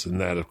guests,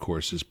 and that, of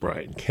course, is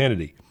Brian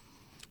Kennedy.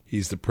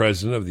 He's the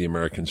president of the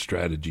American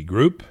Strategy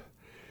Group,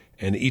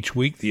 and each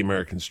week the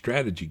American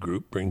Strategy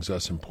Group brings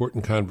us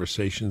important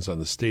conversations on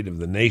the state of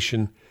the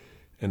nation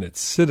and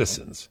its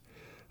citizens.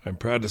 I'm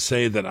proud to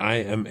say that I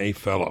am a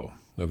fellow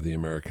of the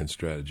American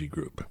Strategy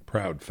Group,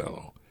 proud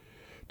fellow.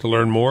 To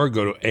learn more,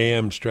 go to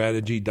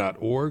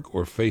amstrategy.org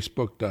or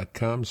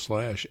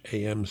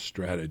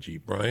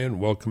facebook.com/amstrategy. Brian,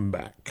 welcome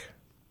back.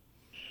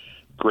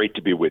 Great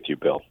to be with you,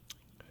 Bill.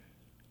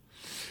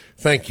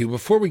 Thank you.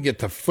 Before we get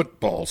to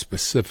football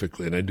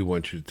specifically, and I do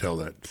want you to tell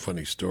that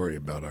funny story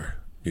about our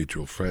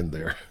mutual friend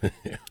there who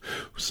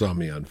saw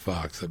me on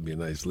Fox. That'd be a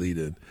nice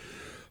lead-in.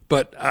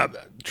 But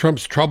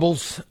Trump's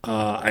troubles,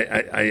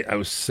 I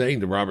was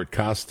saying to Robert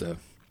Costa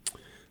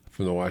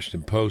from the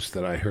Washington Post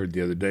that I heard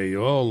the other day,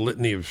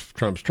 litany of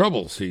Trump's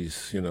troubles.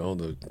 He's,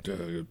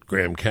 the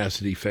Graham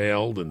Cassidy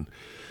failed, and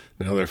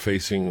Now they're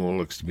facing what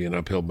looks to be an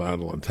uphill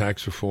battle on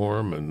tax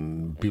reform,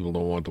 and people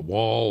don't want the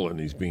wall, and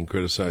he's being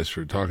criticized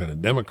for talking to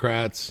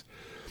Democrats,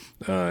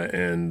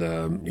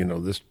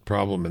 this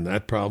problem and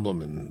that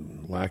problem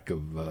and lack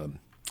of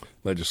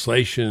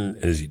legislation.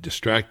 Is he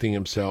distracting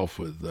himself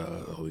with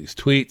all these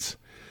tweets?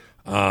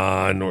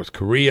 North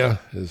Korea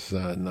is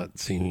not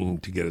seeming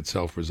to get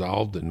itself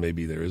resolved, and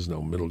maybe there is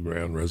no middle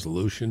ground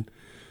resolution.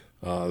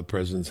 The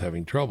president's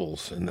having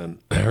troubles. And then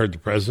I heard the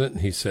president,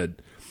 and he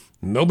said,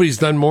 nobody's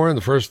done more in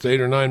the first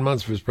 8 or 9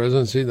 months of his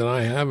presidency than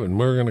I have, and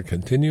we're going to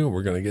continue.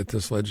 We're going to get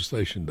this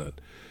legislation done.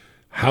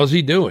 How's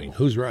he doing?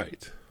 Who's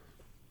right?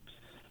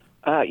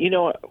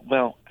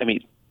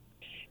 It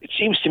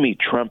seems to me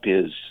Trump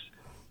is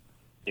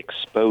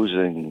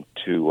exposing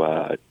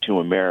to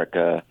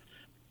America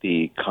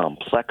the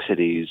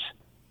complexities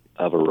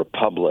of a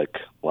republic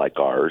like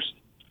ours.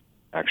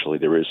 Actually,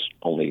 there is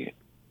only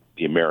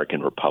the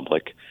American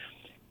republic,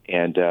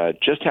 and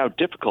just how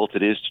difficult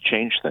it is to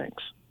change things,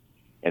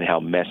 and how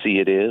messy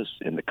it is,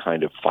 and the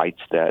kind of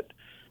fights that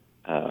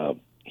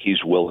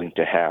he's willing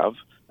to have.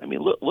 I mean,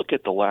 look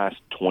at the last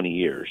 20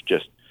 years,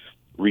 just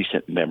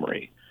recent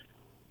memory.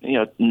 We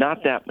had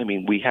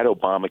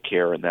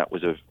Obamacare, and that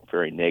was a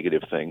very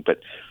negative thing, but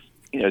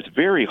it's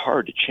very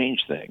hard to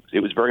change things.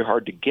 It was very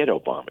hard to get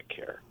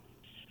Obamacare.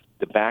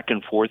 The back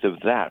and forth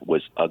of that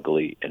was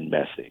ugly and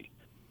messy.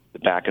 The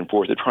back and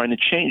forth of trying to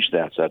change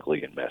that's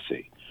ugly and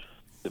messy.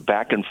 The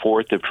back and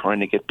forth of trying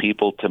to get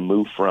people to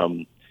move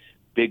from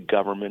big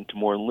government to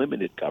more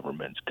limited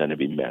government is going to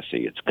be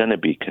messy. It's going to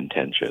be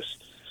contentious.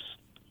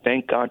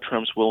 Thank God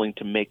Trump's willing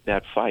to make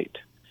that fight.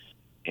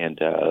 And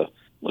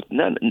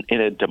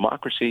in a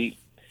democracy,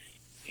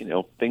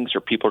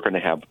 people are going to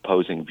have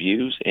opposing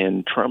views,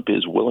 and Trump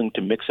is willing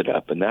to mix it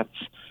up. And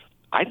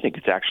I think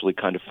it's actually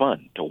kind of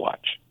fun to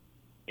watch.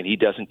 And he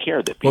doesn't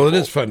care that people it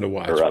is fun to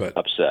watch, are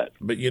upset.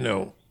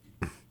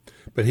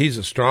 But he's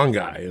a strong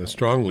guy and a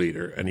strong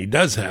leader, and he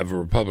does have a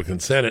Republican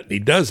Senate, and he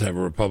does have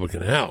a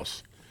Republican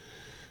House.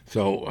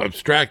 So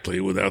abstractly,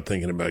 without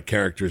thinking about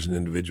characters and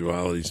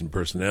individualities and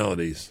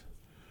personalities,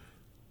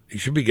 he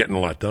should be getting a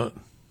lot done.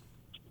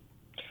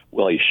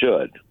 Well, he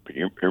should.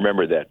 You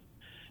remember that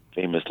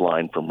famous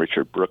line from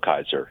Richard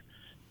Brookhiser,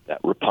 that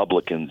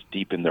Republicans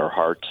deep in their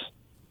hearts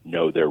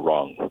know they're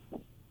wrong.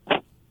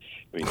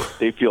 I mean,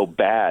 they feel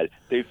bad.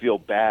 They feel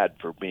bad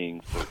for being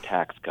for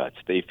tax cuts.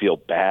 They feel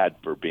bad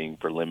for being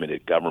for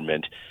limited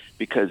government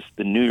because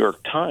the New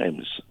York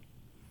Times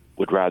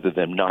would rather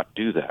them not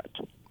do that.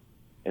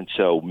 And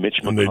so Mitch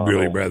McConnell... And they'd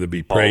really rather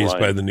be praised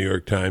by the New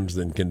York Times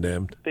than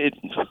condemned?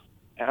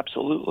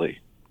 Absolutely.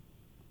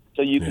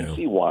 So you can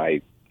see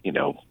why,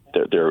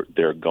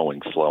 they're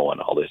going slow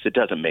on all this. It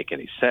doesn't make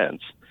any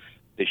sense.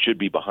 They should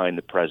be behind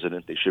the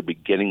president. They should be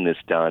getting this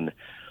done.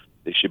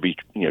 They should be,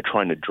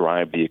 trying to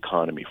drive the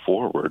economy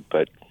forward,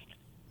 but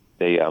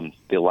they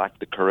lack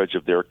the courage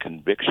of their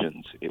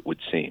convictions, it would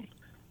seem.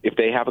 If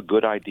they have a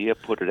good idea,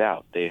 put it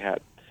out.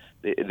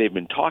 They've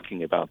been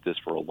talking about this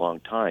for a long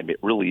time. It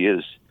really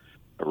is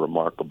a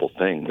remarkable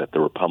thing that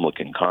the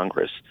Republican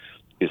Congress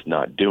is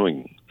not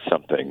doing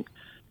something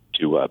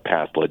to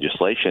pass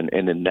legislation,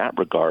 and in that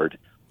regard,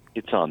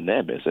 it's on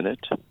them, isn't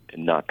it,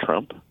 and not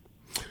Trump?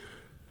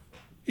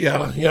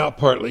 Yeah,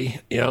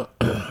 partly. Yeah,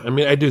 I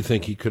mean, I do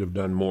think he could have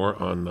done more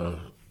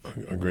on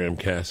Graham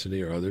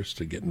Cassidy or others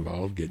to get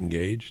involved, get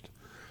engaged,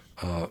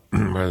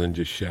 rather than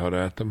just shout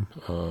at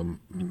them.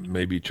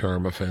 Maybe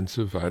charm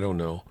offensive. I don't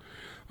know.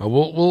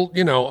 We'll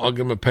I'll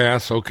give him a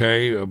pass.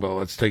 Okay, but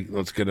let's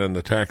get on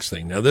the tax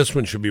thing. Now, this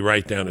one should be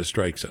right down his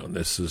strike zone.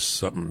 This is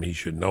something he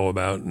should know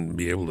about and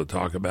be able to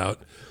talk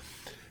about,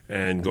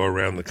 and go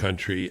around the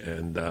country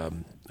and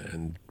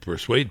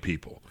persuade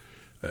people.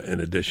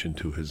 In addition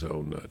to his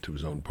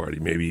own party,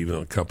 maybe even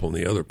a couple in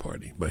the other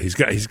party, but he's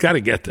got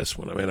to get this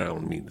one. I mean, I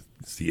don't mean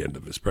it's the end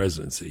of his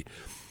presidency,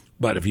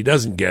 but if he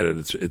doesn't get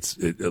it,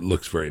 it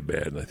looks very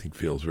bad, and I think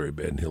feels very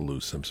bad, and he'll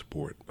lose some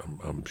support.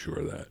 I'm sure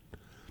of that.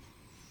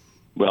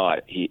 Well,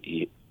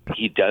 he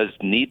does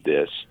need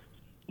this,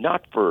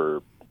 not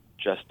for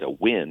just a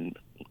win.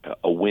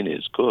 A win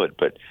is good,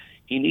 but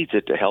he needs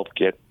it to help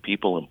get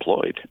people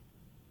employed.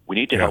 We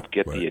need to help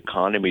get the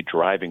economy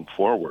driving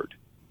forward.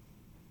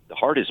 The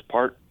hardest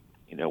part,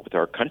 with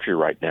our country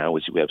right now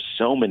is we have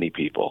so many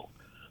people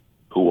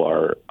who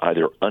are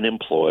either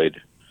unemployed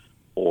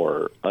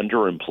or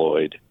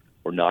underemployed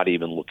or not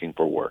even looking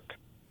for work.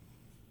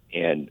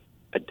 And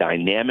a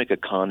dynamic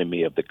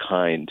economy of the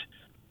kind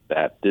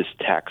that this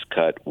tax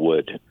cut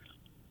would,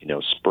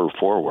 spur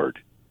forward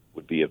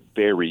would be a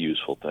very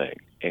useful thing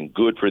and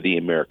good for the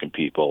American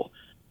people,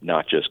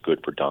 not just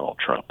good for Donald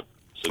Trump.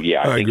 So,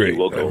 I think agree. He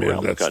will go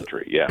around the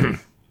country. Yeah.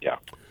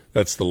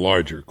 That's the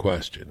larger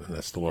question, and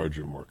that's the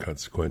larger, more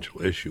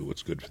consequential issue,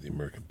 what's good for the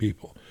American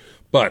people.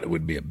 But it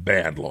would be a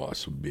bad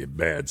loss. It would be a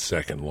bad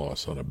second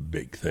loss on a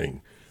big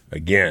thing,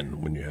 again,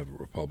 when you have a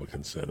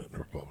Republican Senate and a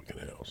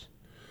Republican House.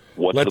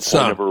 What's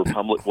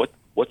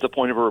the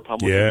point of a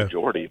Republican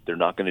majority if they're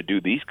not going to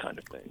do these kind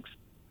of things?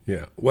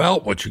 Yeah.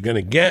 Well, what you're going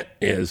to get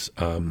is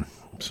some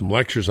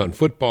lectures on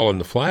football and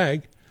the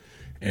flag,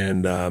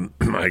 And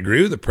I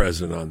agree with the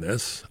president on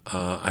this.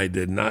 I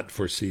did not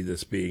foresee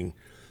this being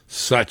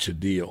such a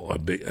deal, a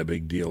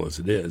big deal as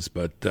it is,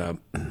 but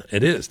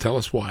it is. Tell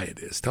us why it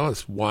is. Tell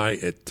us why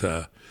it.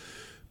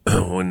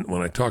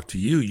 When I talked to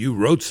you, you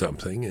wrote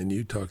something, and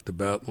you talked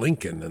about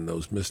Lincoln and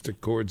those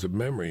mystic chords of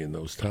memory and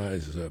those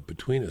ties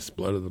between us,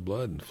 blood of the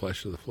blood and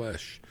flesh of the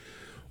flesh.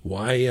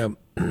 Why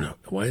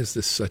is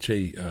this such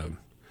an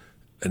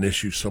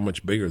issue so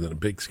much bigger than a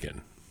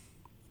pigskin?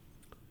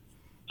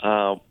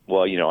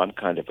 Well, I'm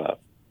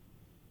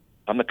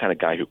I'm the kind of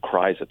guy who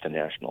cries at the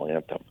national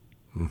anthem.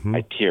 Mm-hmm.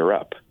 I tear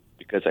up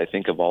because I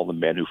think of all the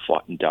men who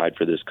fought and died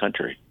for this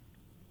country.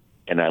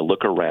 And I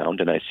look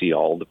around and I see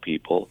all the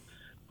people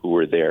who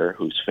were there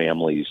whose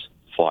families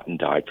fought and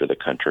died for the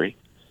country.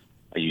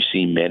 You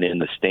see men in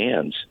the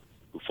stands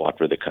who fought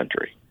for the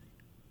country.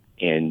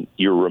 And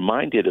you're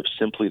reminded of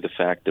simply the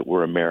fact that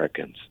we're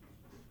Americans,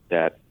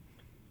 that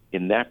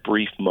in that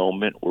brief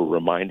moment, we're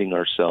reminding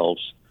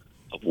ourselves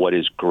of what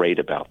is great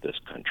about this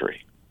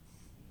country.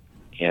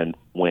 And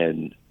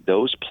when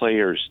those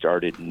players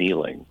started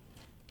kneeling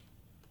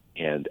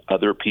and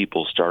other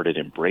people started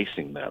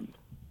embracing them,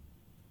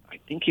 I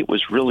think it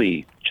was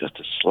really just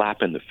a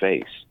slap in the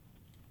face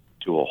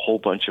to a whole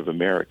bunch of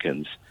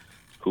Americans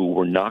who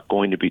were not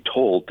going to be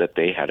told that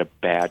they had a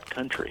bad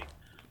country.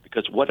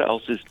 Because what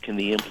else can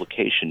the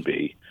implication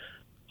be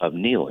of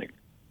kneeling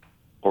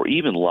or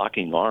even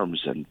locking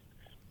arms and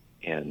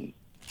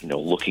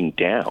looking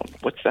down?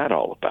 What's that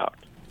all about?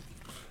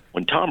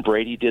 When Tom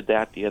Brady did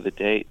that the other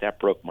day, that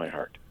broke my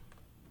heart.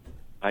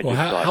 I just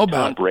thought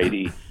Tom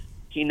Brady,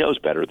 he knows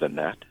better than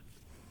that.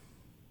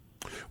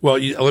 Well,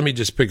 let me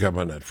just pick up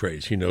on that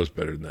phrase. He knows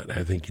better than that.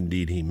 I think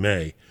indeed he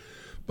may.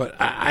 But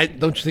I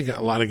don't you think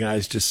a lot of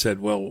guys just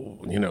said, well,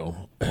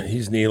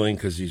 he's kneeling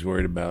because he's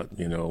worried about,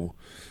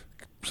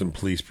 some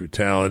police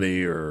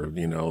brutality or,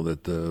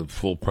 that the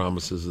full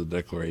promises of the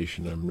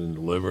Declaration haven't been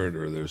delivered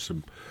or there's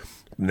some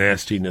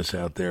nastiness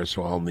out there,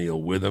 so I'll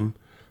kneel with him.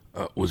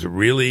 Was it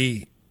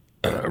really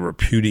a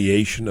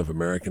repudiation of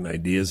American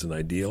ideas and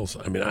ideals?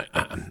 I mean,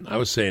 I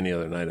was saying the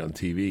other night on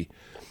TV, it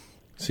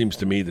seems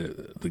to me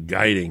that the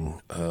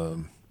guiding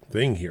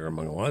thing here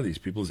among a lot of these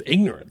people is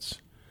ignorance.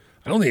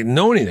 I don't think they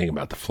know anything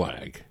about the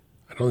flag.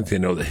 I don't think they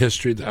know the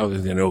history. I don't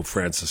think they know who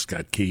Francis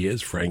Scott Key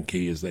is, Frank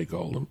Key as they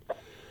called him.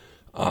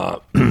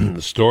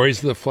 The stories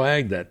of the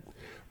flag, that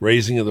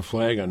raising of the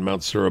flag on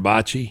Mount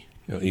Suribachi,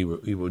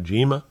 Iwo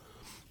Jima.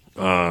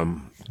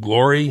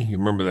 Glory, you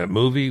remember that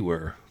movie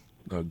where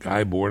a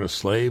guy born a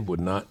slave would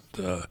not,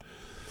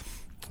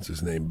 what's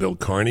his name,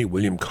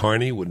 William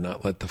Carney would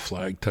not let the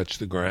flag touch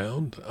the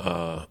ground,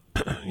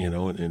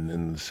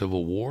 in the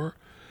Civil War.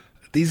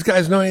 These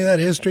guys know any of that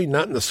history?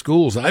 Not in the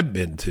schools I've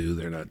been to.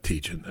 They're not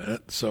teaching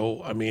that.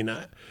 So, I mean,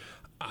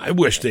 I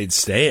wish they'd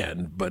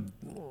stand, but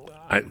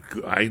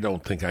I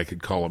don't think I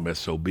could call them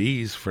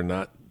SOBs for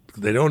not –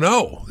 they don't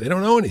know. They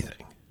don't know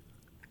anything.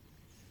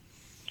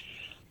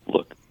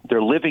 Look,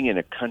 they're living in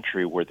a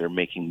country where they're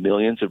making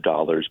millions of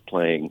dollars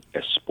playing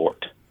a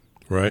sport.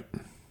 Right.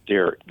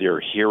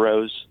 They're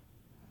heroes.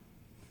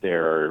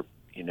 They're,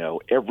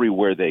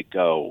 everywhere they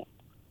go,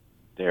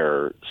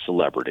 they're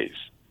celebrities.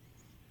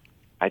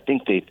 I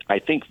think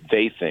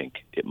they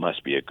think it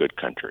must be a good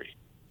country,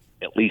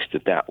 at least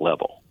at that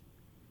level.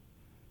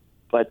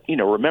 But,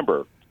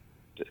 remember,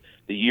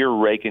 the year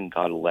Reagan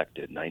got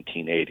elected,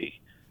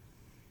 1980,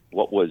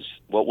 what was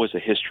a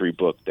history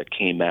book that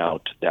came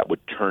out that would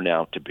turn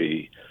out to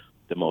be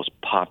the most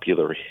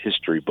popular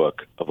history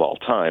book of all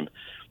time?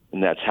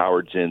 And that's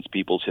Howard Zinn's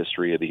People's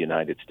History of the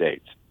United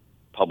States,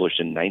 published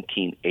in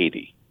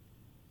 1980.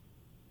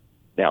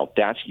 Now,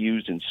 that's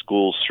used in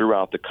schools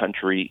throughout the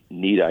country,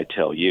 need I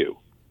tell you.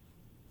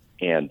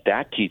 And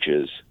that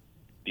teaches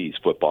these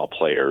football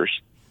players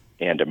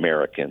and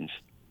Americans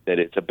that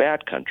it's a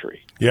bad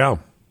country. Yeah.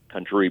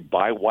 Country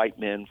by white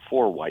men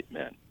for white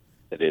men.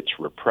 That it's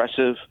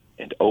repressive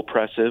and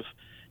oppressive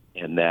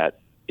and that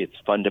it's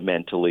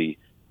fundamentally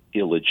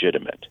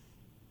illegitimate.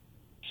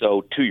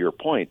 So to your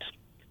point,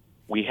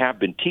 we have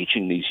been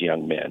teaching these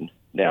young men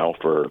now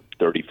for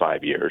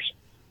 35 years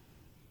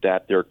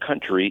that their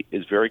country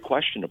is very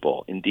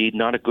questionable, indeed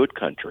not a good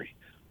country.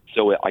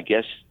 So I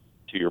guess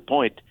to your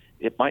point,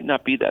 it might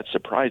not be that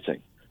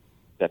surprising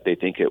that they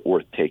think it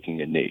worth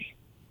taking a knee,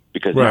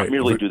 because right. Not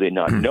merely do they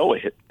not know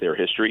their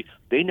history,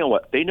 they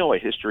know a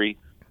history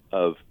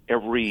of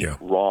every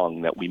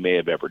wrong that we may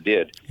have ever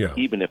did,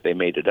 even if they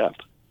made it up.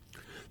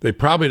 They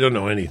probably don't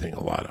know anything,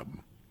 a lot of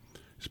them,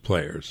 as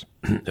players.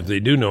 If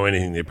they do know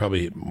anything, they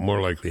probably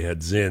more likely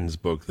had Zinn's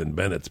book than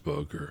Bennett's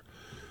book or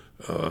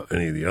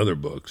any of the other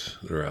books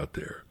that are out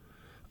there.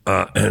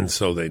 And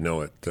so they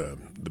know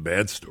the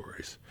bad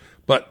stories.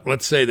 But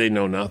let's say they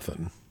know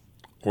nothing,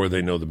 or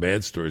they know the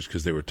bad stories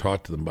because they were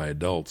taught to them by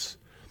adults.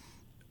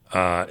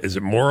 Is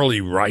it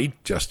morally right,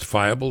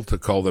 justifiable to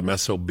call them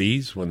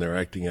SOBs when they're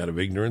acting out of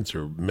ignorance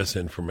or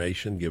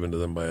misinformation given to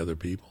them by other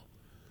people?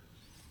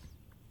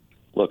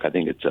 Look, I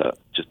think it's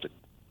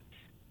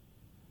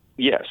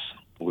yes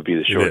would be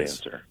the short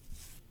answer.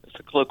 It's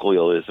a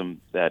colloquialism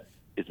that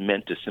is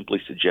meant to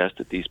simply suggest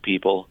that these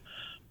people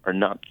are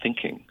not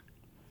thinking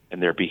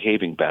and they're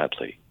behaving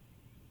badly.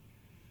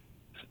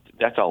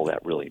 That's all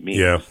that really means.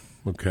 Yeah.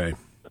 Okay.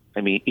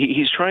 I mean,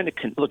 he's trying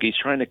to he's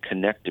trying to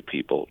connect to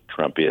people.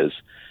 Trump is,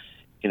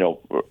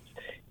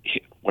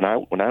 when I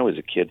was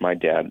a kid, my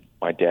dad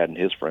and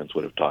his friends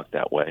would have talked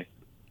that way,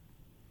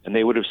 and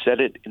they would have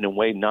said it in a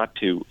way not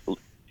to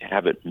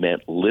have it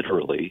meant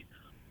literally,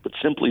 but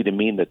simply to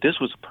mean that this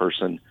was a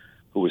person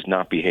who was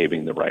not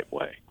behaving the right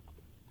way,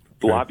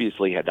 who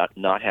obviously had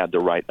not had the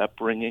right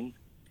upbringing,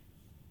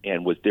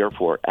 and was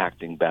therefore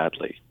acting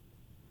badly.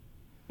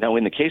 Now,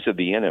 in the case of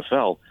the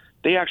NFL,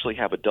 they actually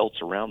have adults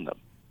around them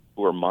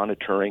who are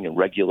monitoring and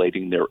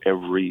regulating their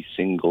every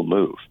single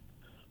move.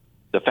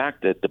 The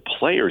fact that the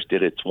players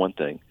did it's one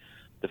thing.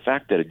 The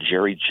fact that a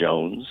Jerry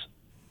Jones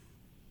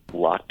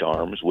locked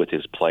arms with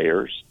his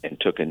players and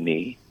took a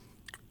knee.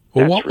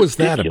 Well, what was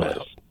ridiculous. that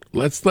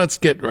about? Let's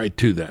get right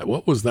to that.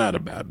 What was that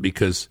about?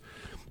 Because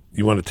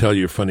you want to tell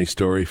your funny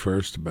story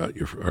first about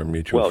our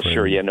mutual friend. Well,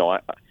 sure. Yeah, no,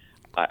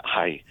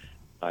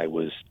 I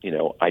was,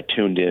 I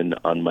tuned in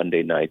on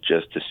Monday night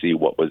just to see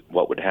what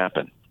would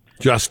happen.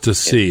 Just to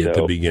see at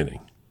the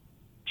beginning.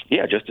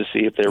 Yeah, just to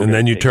see if they were. And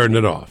then you turned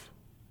it off.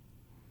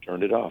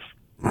 Turned it off.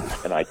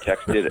 And I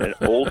texted an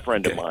old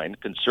friend of mine,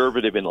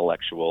 conservative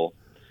intellectual,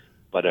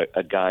 but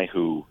a guy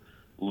who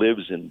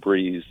lives and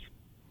breathes,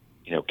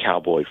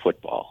 Cowboy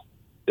football.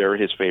 They're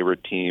his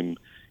favorite team.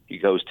 He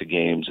goes to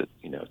games,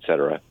 et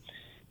cetera.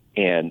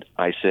 And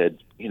I said,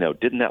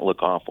 didn't that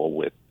look awful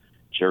with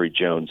Jerry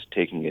Jones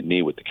taking a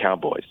knee with the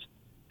Cowboys?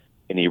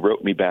 And he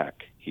wrote me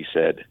back. He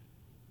said,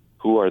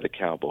 "Who are the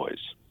Cowboys?"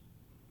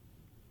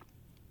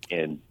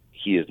 And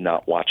he is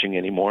not watching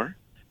anymore.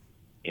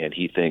 And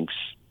he thinks,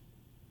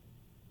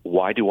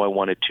 why do I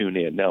want to tune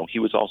in? No, he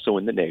was also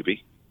in the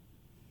Navy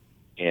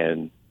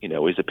and,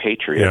 is a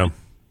patriot.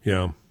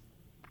 Yeah.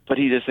 But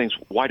he just thinks,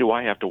 why do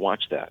I have to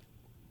watch that?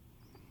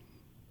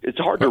 It's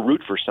hard to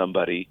root for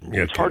somebody.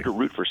 Okay. It's hard to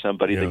root for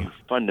somebody that you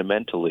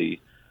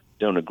fundamentally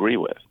don't agree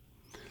with.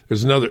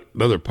 There's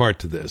another part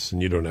to this,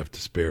 and you don't have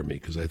to spare me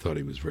because I thought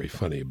he was very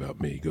funny about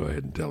me. Go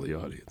ahead and tell the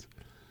audience.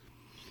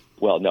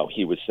 Well, no,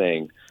 he was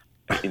saying,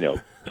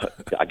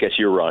 I guess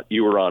you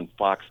were on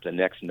Fox the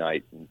next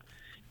night, and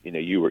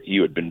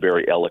you had been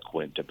very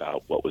eloquent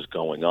about what was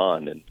going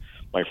on, and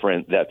my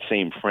friend, that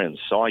same friend,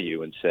 saw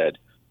you and said,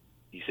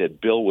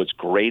 Bill was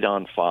great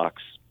on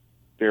Fox,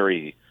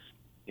 very,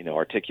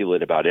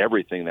 articulate about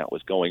everything that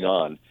was going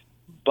on,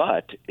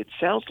 but it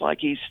sounds like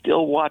he's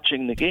still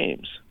watching the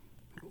games.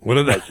 What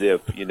are as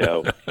if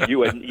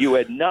you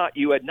had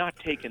not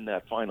taken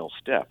that final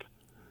step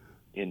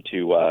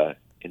into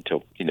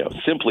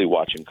simply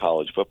watching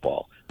college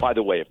football. By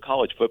the way, if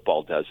college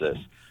football does this,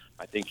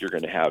 I think you're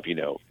going to have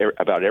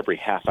about every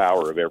half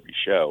hour of every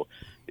show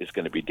is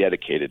going to be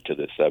dedicated to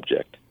this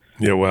subject.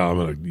 Yeah,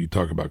 well, you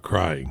talk about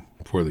crying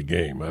before the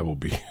game. I will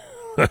be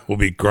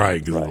crying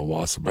because of the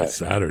loss of my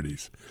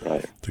Saturdays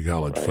to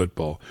college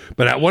football.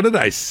 But what did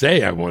I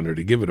say? I wonder,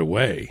 to give it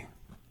away.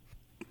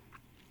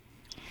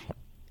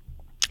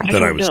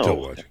 That I was still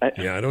watching.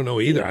 I don't know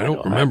either. I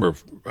don't remember.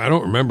 I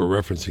don't remember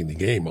referencing the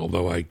game.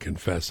 Although I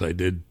confess I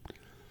did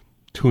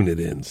tune it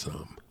in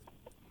some.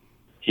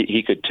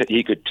 He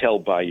could tell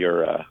by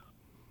your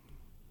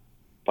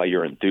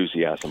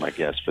enthusiasm, I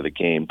guess, for the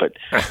game. But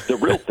the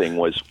real thing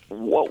was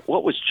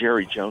what was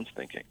Jerry Jones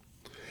thinking?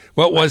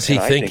 What was he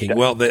thinking?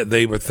 Well,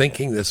 they were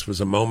thinking this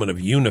was a moment of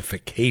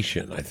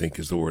unification, I think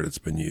is the word that's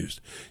been used.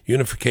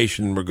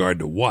 Unification in regard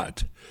to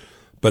what?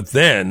 But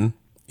then,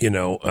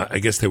 I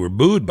guess they were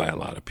booed by a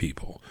lot of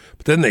people.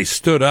 But then they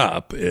stood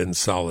up in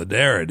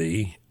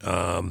solidarity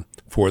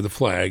for the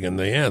flag and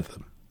the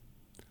anthem.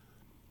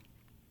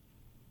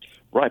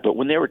 Right, but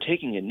when they were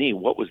taking a knee,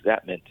 what was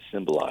that meant to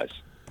symbolize?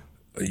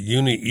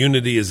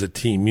 Unity is a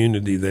team.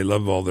 Unity, they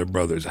love all their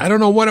brothers. I don't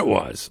know what it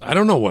was.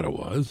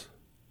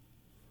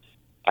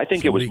 I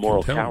think it was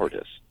moral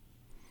cowardice.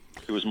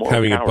 It was moral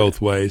having cowardice. It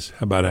both ways.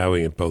 How about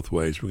having it both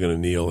ways? We're going to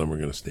kneel and we're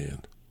going to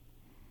stand.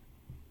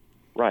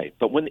 Right,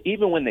 but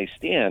even when they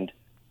stand,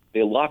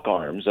 they lock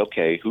arms.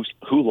 Okay,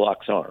 who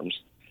locks arms?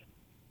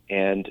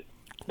 And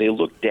they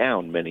look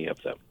down, many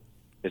of them,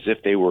 as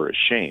if they were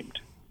ashamed.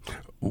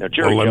 Now,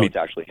 Jerry Jones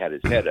actually had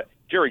his head up.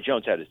 Jerry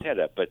Jones had his head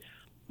up, but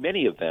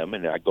many of them,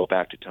 and I go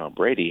back to Tom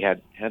Brady,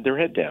 had their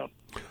head down.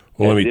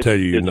 Well, let me tell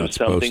you, you're not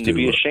supposed something to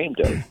be ashamed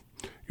of.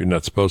 You're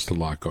not supposed to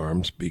lock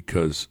arms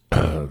because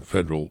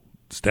federal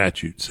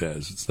statute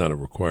says it's not a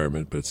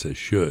requirement, but it says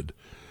should.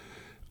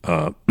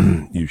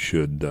 You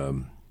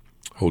should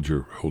hold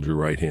your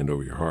right hand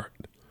over your heart.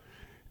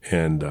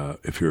 And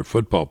if you're a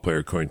football player,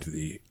 according to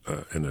the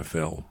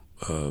NFL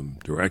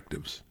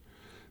directives,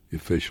 the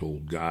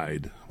official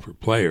guide for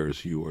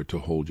players, you are to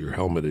hold your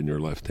helmet in your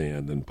left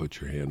hand and put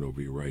your hand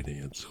over your right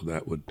hand. So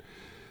that would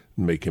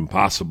make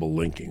impossible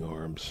linking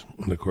arms.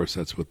 And, of course,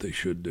 that's what they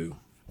should do.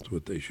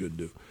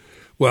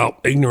 Well,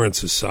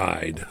 ignorance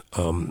aside,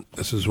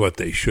 this is what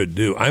they should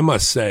do. I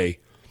must say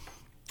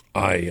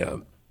I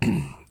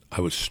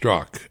was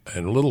struck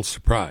and a little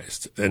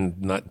surprised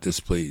and not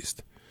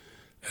displeased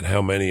at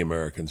how many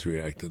Americans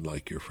reacted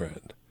like your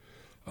friend.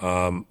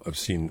 I've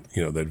seen,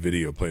 that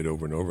video played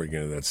over and over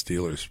again of that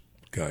Steelers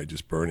guy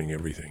just burning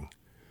everything.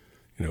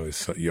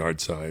 His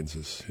yard signs,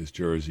 his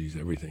jerseys,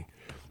 everything.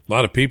 A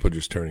lot of people are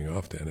just turning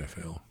off the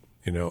NFL.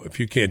 If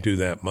you can't do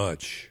that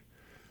much,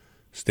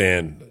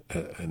 stand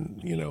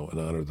and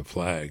honor the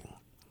flag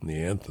and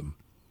the anthem,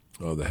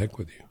 oh, the heck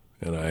with you.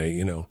 And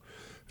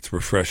it's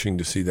refreshing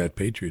to see that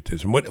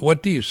patriotism.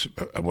 What do you,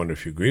 I wonder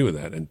if you agree with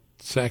that. And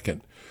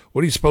second,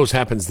 what do you suppose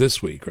happens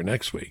this week or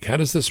next week? How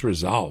does this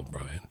resolve,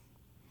 Brian?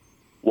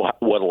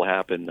 What'll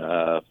happen,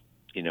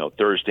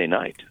 Thursday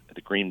night at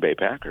the Green Bay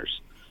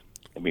Packers?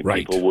 I mean,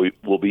 right. People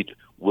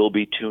will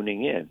be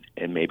tuning in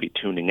and maybe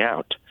tuning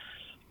out,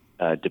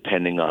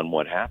 depending on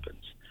what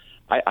happens.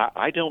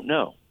 I don't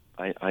know.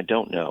 I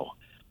don't know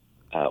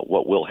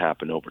what will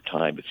happen over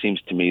time. It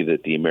seems to me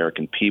that the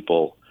American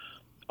people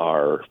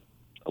are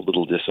a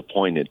little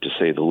disappointed, to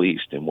say the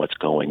least, in what's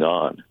going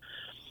on,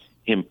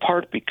 in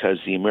part because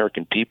the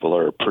American people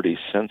are a pretty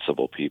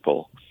sensible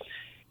people,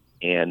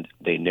 and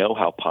they know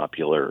how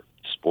popular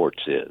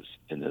sports is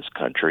in this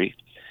country,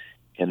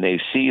 and they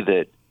see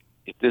that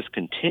if this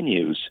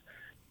continues,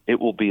 it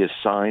will be a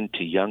sign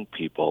to young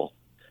people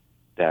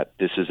that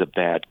this is a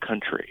bad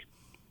country.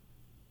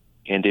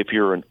 And if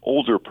you're an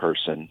older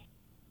person,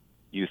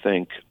 you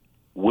think,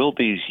 will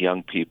these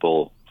young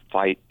people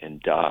fight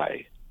and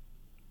die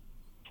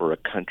for a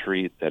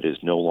country that is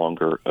no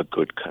longer a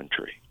good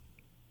country?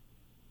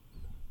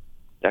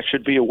 That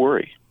should be a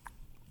worry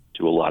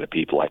to a lot of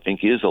people. I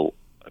think is a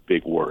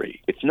big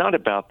worry. It's not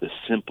about the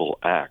simple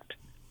act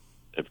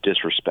of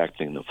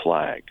disrespecting the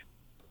flag.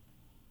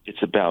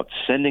 It's about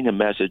sending a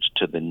message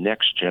to the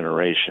next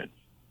generation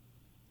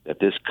that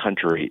this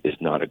country is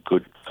not a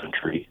good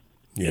country.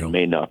 Yeah. It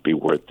may not be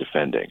worth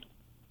defending.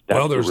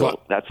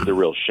 That's the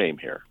real shame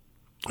here.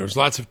 There's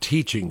lots of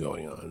teaching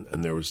going on,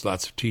 and there was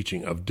lots of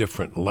teaching of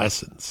different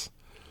lessons.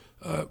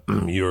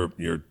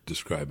 You're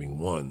describing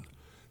one,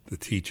 the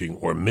teaching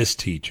or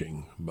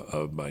misteaching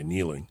by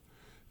kneeling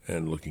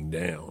and looking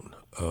down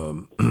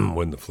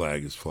when the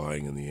flag is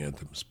flying and the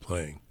anthem is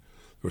playing.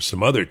 There was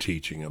some other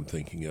teaching. I'm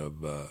thinking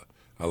of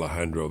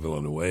Alejandro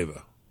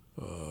Villanueva,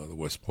 the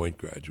West Point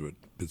graduate,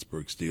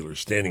 Pittsburgh Steelers,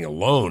 standing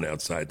alone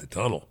outside the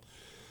tunnel,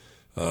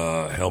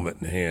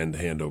 helmet in hand,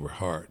 hand over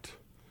heart,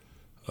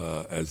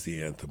 as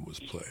the anthem was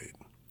played.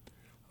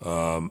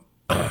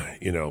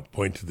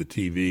 Point to the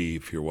TV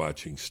if you're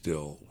watching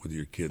still with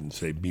your kid and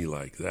say, be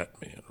like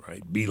that man,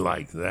 right? Be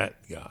like that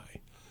guy.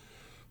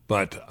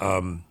 But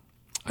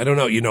I don't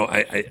know.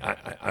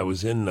 I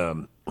was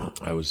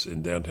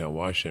in downtown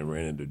Washington,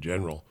 ran into a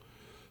general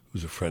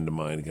who's a friend of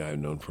mine, a guy I've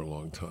known for a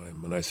long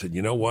time. And I said,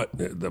 you know what?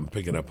 I'm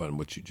picking up on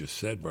what you just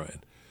said,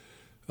 Brian,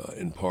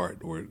 in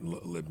part, or it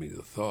led me to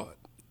the thought.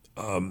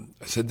 I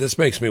said, this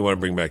makes me want to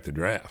bring back the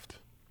draft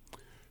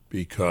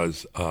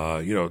because,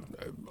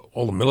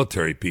 all the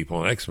military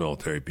people and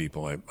ex-military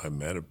people I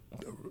met are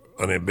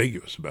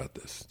unambiguous about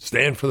this.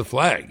 Stand for the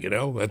flag,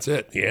 that's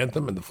it. The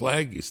anthem and the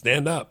flag, you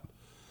stand up.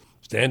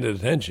 Stand at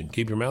attention.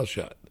 Keep your mouth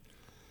shut.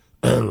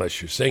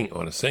 Unless you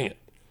want to sing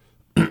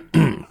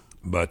it.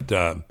 But,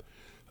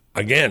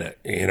 again,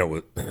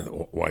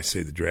 why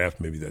say the draft?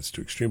 Maybe that's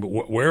too extreme.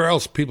 But where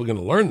else are people going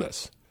to learn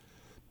this?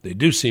 They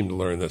do seem to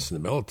learn this in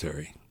the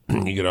military.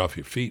 You get off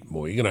your feet,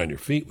 boy. You get on your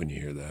feet when you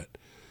hear that.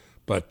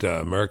 But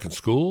American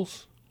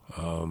schools,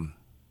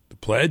 the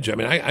pledge. I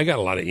mean, I got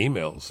a lot of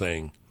emails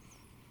saying,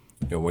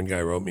 one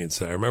guy wrote me and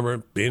said, I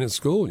remember being in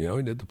school, he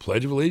did the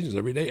Pledge of Allegiance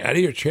every day. Out of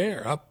your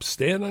chair, up,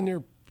 stand on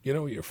your,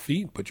 your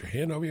feet, put your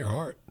hand over your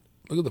heart.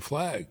 Look at the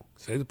flag.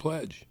 Say the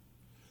pledge.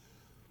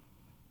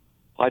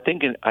 Well,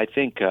 I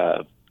think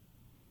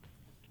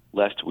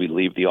lest we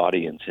leave the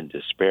audience in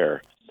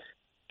despair,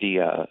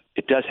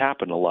 it does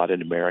happen a lot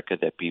in America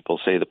that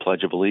people say the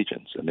Pledge of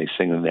Allegiance and they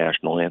sing the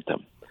national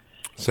anthem.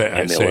 Say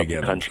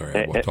again. I'm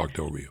sorry. I talked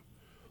over you.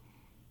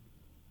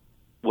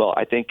 Well,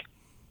 I think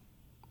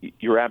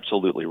you're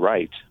absolutely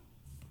right.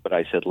 But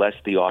I said, lest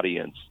the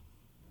audience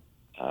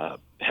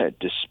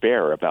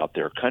despair about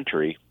their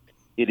country,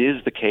 it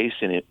is the case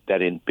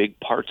that in big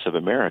parts of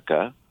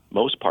America,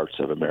 most parts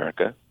of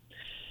America,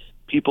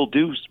 people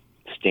do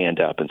stand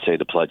up and say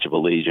the Pledge of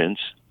Allegiance.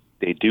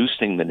 They do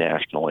sing the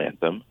national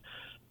anthem.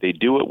 They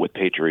do it with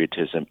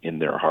patriotism in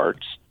their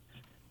hearts.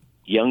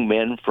 Young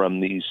men from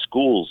these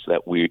schools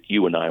that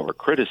you and I were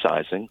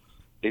criticizing,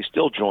 they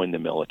still join the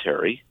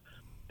military.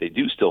 They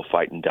do still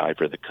fight and die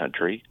for the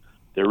country.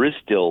 There is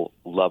still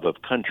love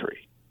of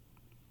country.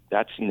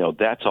 That's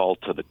all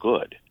to the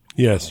good.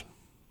 Yes.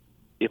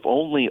 If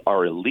only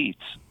our elites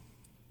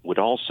would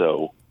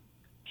also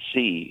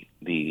see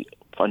the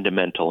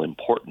fundamental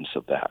importance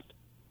of that.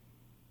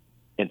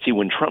 And see,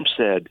 when Trump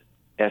said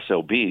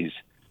SOBs,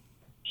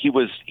 he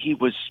was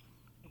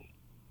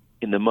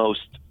in the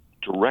most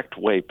direct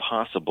way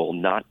possible,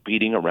 not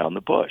beating around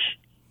the bush.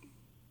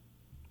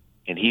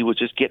 And he was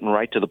just getting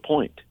right to the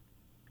point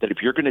that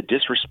if you're going to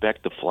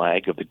disrespect the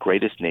flag of the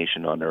greatest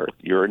nation on earth,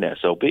 you're an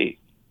SOB.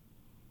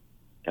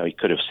 Now, he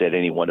could have said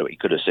he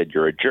could have said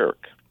you're a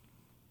jerk.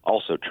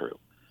 Also true.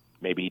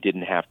 Maybe he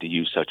didn't have to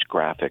use such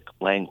graphic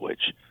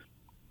language.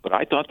 But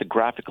I thought the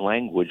graphic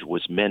language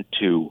was meant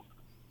to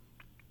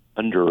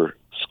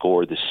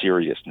underscore the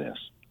seriousness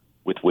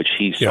with which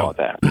he saw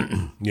that,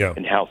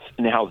 and how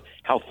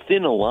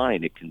thin a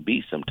line it can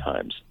be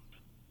sometimes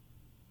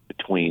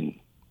between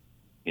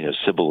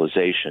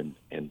civilization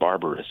and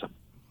barbarism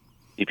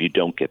if you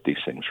don't get these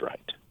things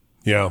right.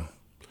 Yeah,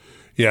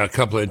 a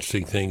couple of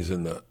interesting things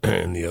in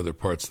the other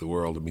parts of the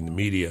world. I mean, the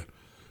media,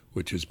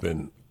 which has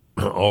been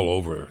all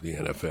over the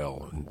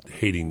NFL and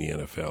hating the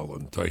NFL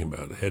and talking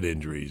about head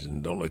injuries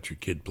and don't let your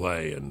kid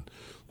play and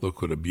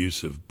look what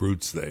abusive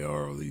brutes they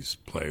are, these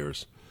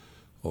players,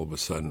 all of a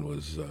sudden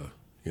was,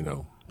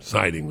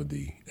 siding with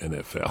the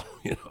NFL,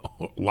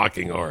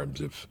 locking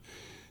arms,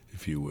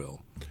 if you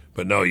will.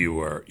 But no, you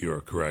are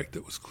correct.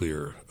 It was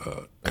clear.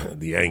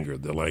 The anger,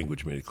 the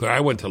language made it clear. I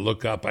went to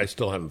look up. I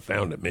still haven't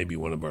found it. Maybe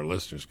one of our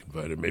listeners can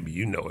find it. Maybe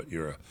you know it.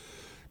 You're a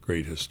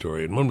great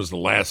historian. When was the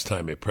last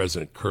time a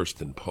president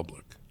cursed in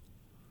public?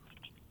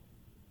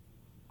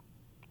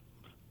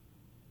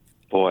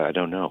 Boy, I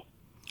don't know.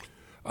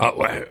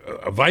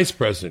 A vice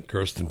president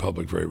cursed in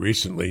public very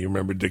recently. You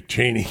remember Dick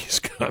Cheney's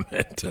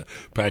comment to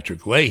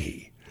Patrick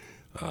Leahy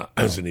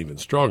as an even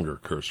stronger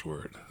curse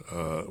word.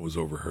 It was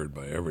overheard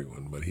by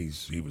everyone, but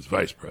he was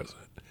vice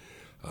president.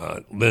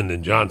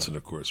 Lyndon Johnson,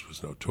 of course,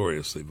 was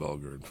notoriously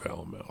vulgar and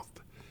foul-mouthed.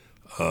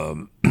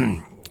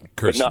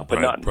 Cursing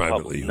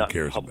privately, who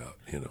cares about,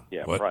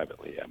 Yeah, what?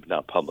 Privately, but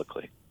not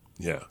publicly.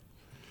 Yeah.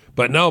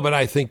 But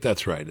I think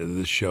that's right.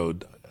 This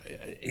showed,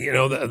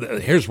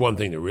 here's one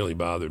thing that really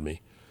bothered me,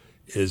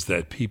 is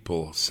that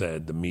people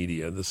said the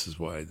media, this is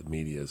why the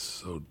media is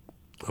so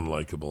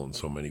unlikable in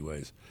so many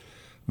ways.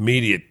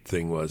 Immediate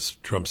thing was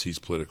Trump sees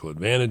political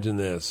advantage in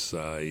this,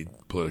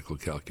 political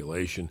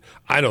calculation.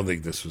 I don't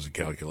think this was a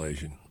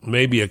calculation.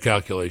 Maybe a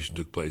calculation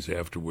took place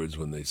afterwards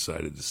when they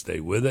decided to stay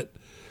with it,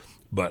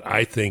 but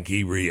I think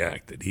he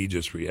reacted. He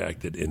just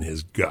reacted in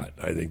his gut.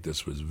 I think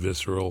this was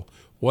visceral.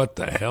 What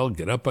the hell?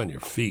 Get up on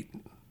your feet.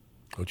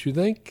 Don't you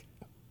think?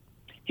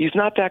 He's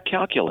not that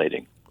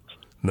calculating.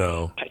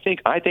 No.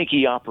 I think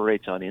he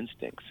operates on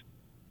instincts.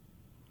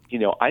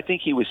 I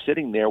think he was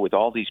sitting there with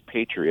all these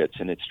patriots,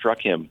 and it struck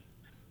him,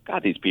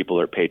 God, these people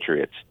are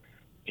patriots.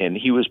 And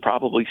he was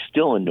probably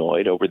still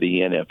annoyed over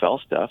the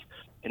NFL stuff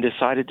and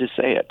decided to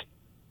say it.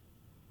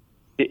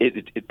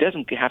 It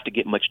doesn't have to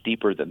get much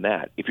deeper than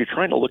that. If you're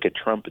trying to look at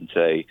Trump and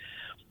say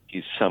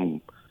he's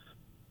some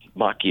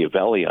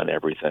Machiavelli on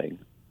everything,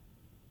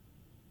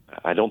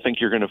 I don't think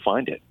you're going to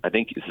find it. I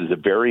think this is a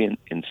very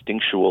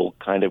instinctual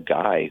kind of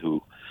guy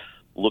who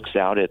looks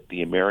out at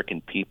the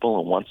American people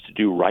and wants to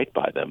do right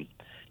by them.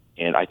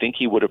 And I think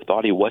he would have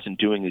thought he wasn't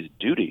doing his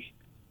duty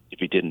if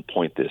he didn't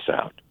point this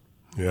out.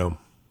 Yeah.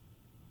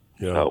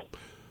 Oh.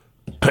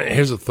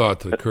 Here's a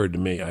thought that occurred to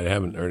me. I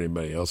haven't heard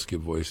anybody else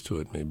give voice to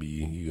it. Maybe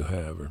you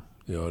have, or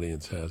the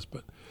audience has.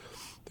 But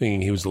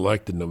thinking he was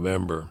elected in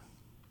November,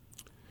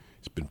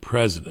 he's been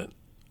president.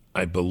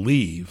 I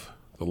believe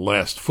the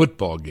last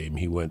football game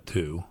he went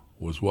to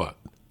was what?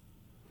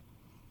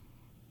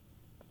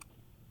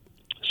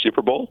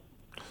 Super Bowl?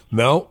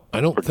 No,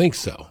 I don't think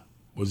so.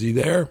 Was he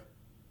there?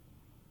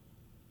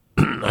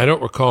 I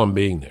don't recall him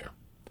being there.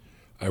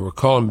 I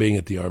recall him being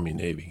at the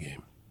Army-Navy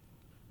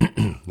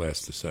game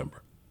last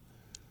December.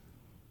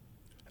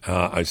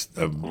 I'm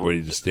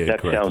ready to state it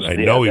correctly. I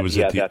know he was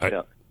at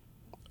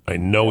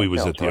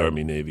the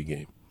Army-Navy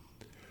game.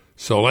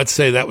 So let's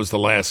say that was the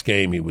last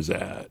game he was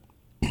at.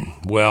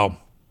 Well,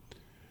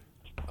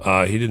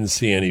 he didn't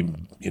see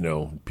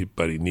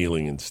anybody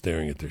kneeling and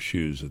staring at their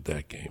shoes at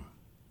that game.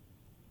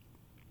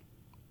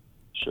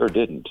 Sure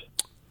didn't.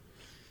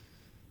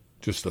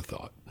 Just a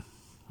thought.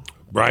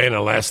 Brian,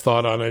 a last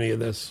thought on any of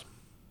this?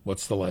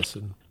 What's the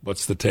lesson?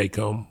 What's the take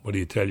home? What do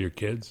you tell your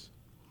kids?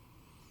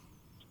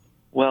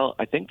 Well,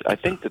 I think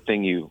the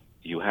thing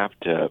you have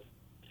to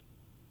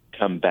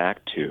come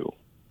back to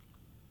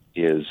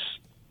is,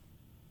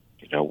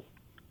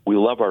 we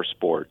love our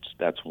sports.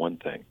 That's one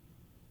thing.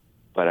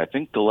 But I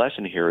think the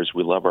lesson here is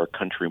we love our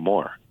country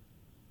more.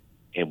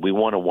 And we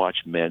want to watch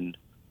men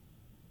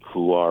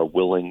who are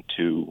willing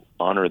to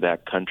honor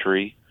that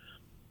country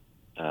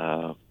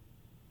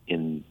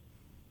in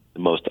the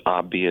most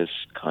obvious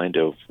kind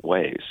of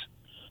ways.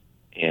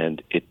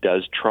 And it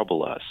does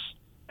trouble us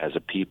as a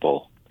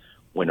people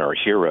when our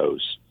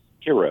heroes,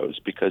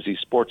 because these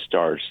sports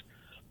stars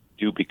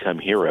do become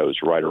heroes,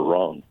 right or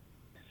wrong.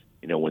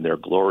 When they're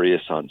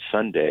glorious on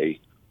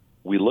Sunday,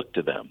 we look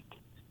to them.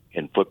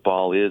 And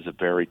football is a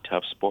very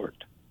tough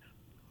sport.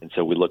 And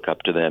so we look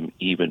up to them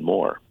even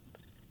more.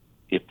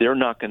 If they're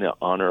not going to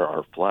honor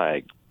our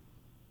flag,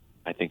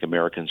 I think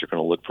Americans are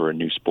going to look for a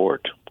new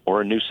sport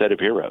or a new set of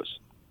heroes.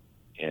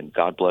 And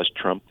God bless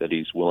Trump that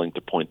he's willing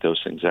to point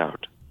those things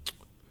out.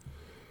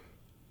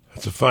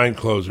 That's a fine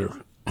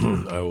closer.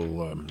 I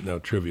will now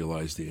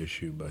trivialize the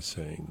issue by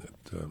saying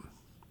that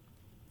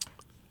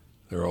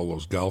there are all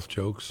those golf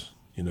jokes.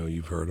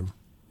 You've heard them.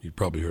 You've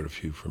probably heard a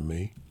few from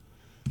me.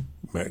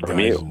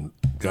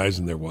 Guys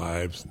and their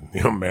wives,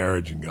 and,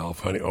 marriage and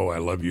golf, honey. Oh, I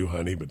love you,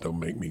 honey, but don't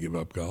make me give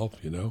up golf.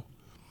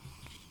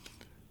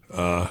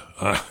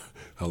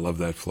 I love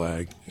that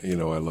flag. You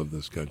know, I love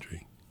this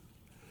country.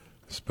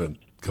 I spent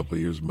a couple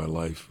of years of my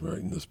life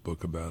writing this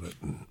book about it.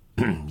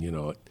 And, you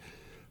know,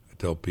 I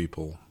tell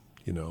people,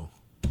 you know,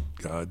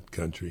 God,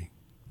 country,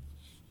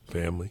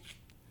 family.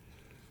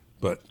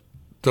 But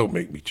don't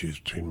make me choose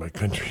between my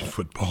country and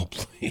football,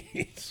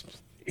 please.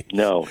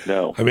 No.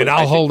 I mean,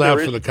 I'll hold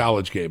out for the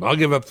college game. I'll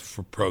give up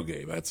for pro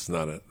game. That's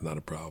not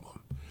a problem.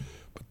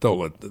 But don't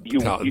let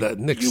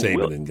Nick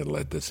Saban isn't going to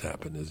let this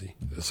happen, is he?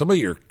 Some of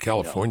your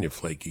California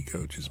flaky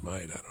coaches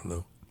might. I don't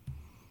know.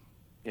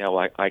 Yeah,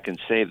 well, I can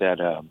say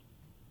that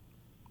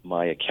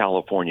my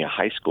California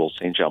high school,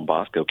 St. John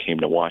Bosco, came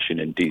to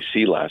Washington,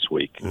 D.C. last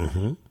week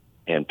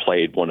and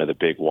played one of the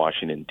big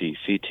Washington,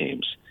 D.C.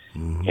 teams.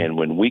 Mm-hmm. And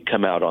when we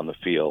come out on the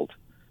field,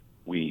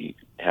 we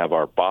have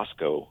our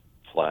Bosco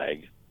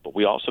flag, but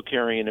we also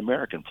carry an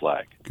American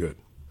flag. Good.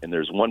 And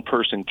there's one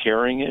person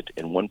carrying it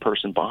and one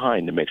person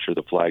behind to make sure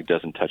the flag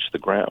doesn't touch the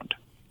ground.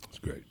 That's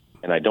great.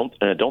 And I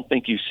don't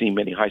think you see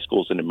many high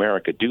schools in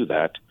America do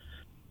that,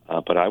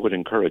 but I would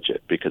encourage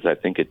it because I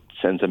think it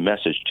sends a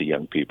message to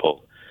young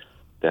people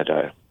that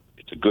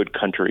it's a good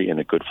country and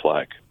a good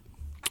flag.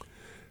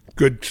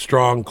 Good,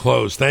 strong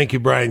close. Thank you,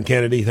 Brian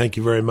Kennedy. Thank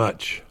you very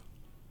much.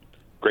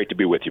 Great to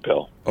be with you,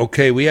 Bill.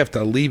 Okay, we have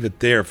to leave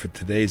it there for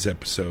today's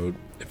episode.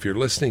 If you're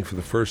listening for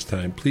the first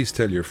time, please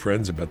tell your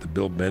friends about The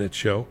Bill Bennett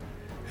Show,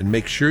 and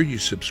make sure you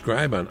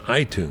subscribe on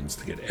iTunes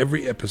to get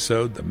every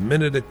episode the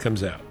minute it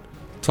comes out.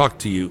 Talk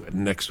to you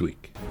next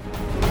week.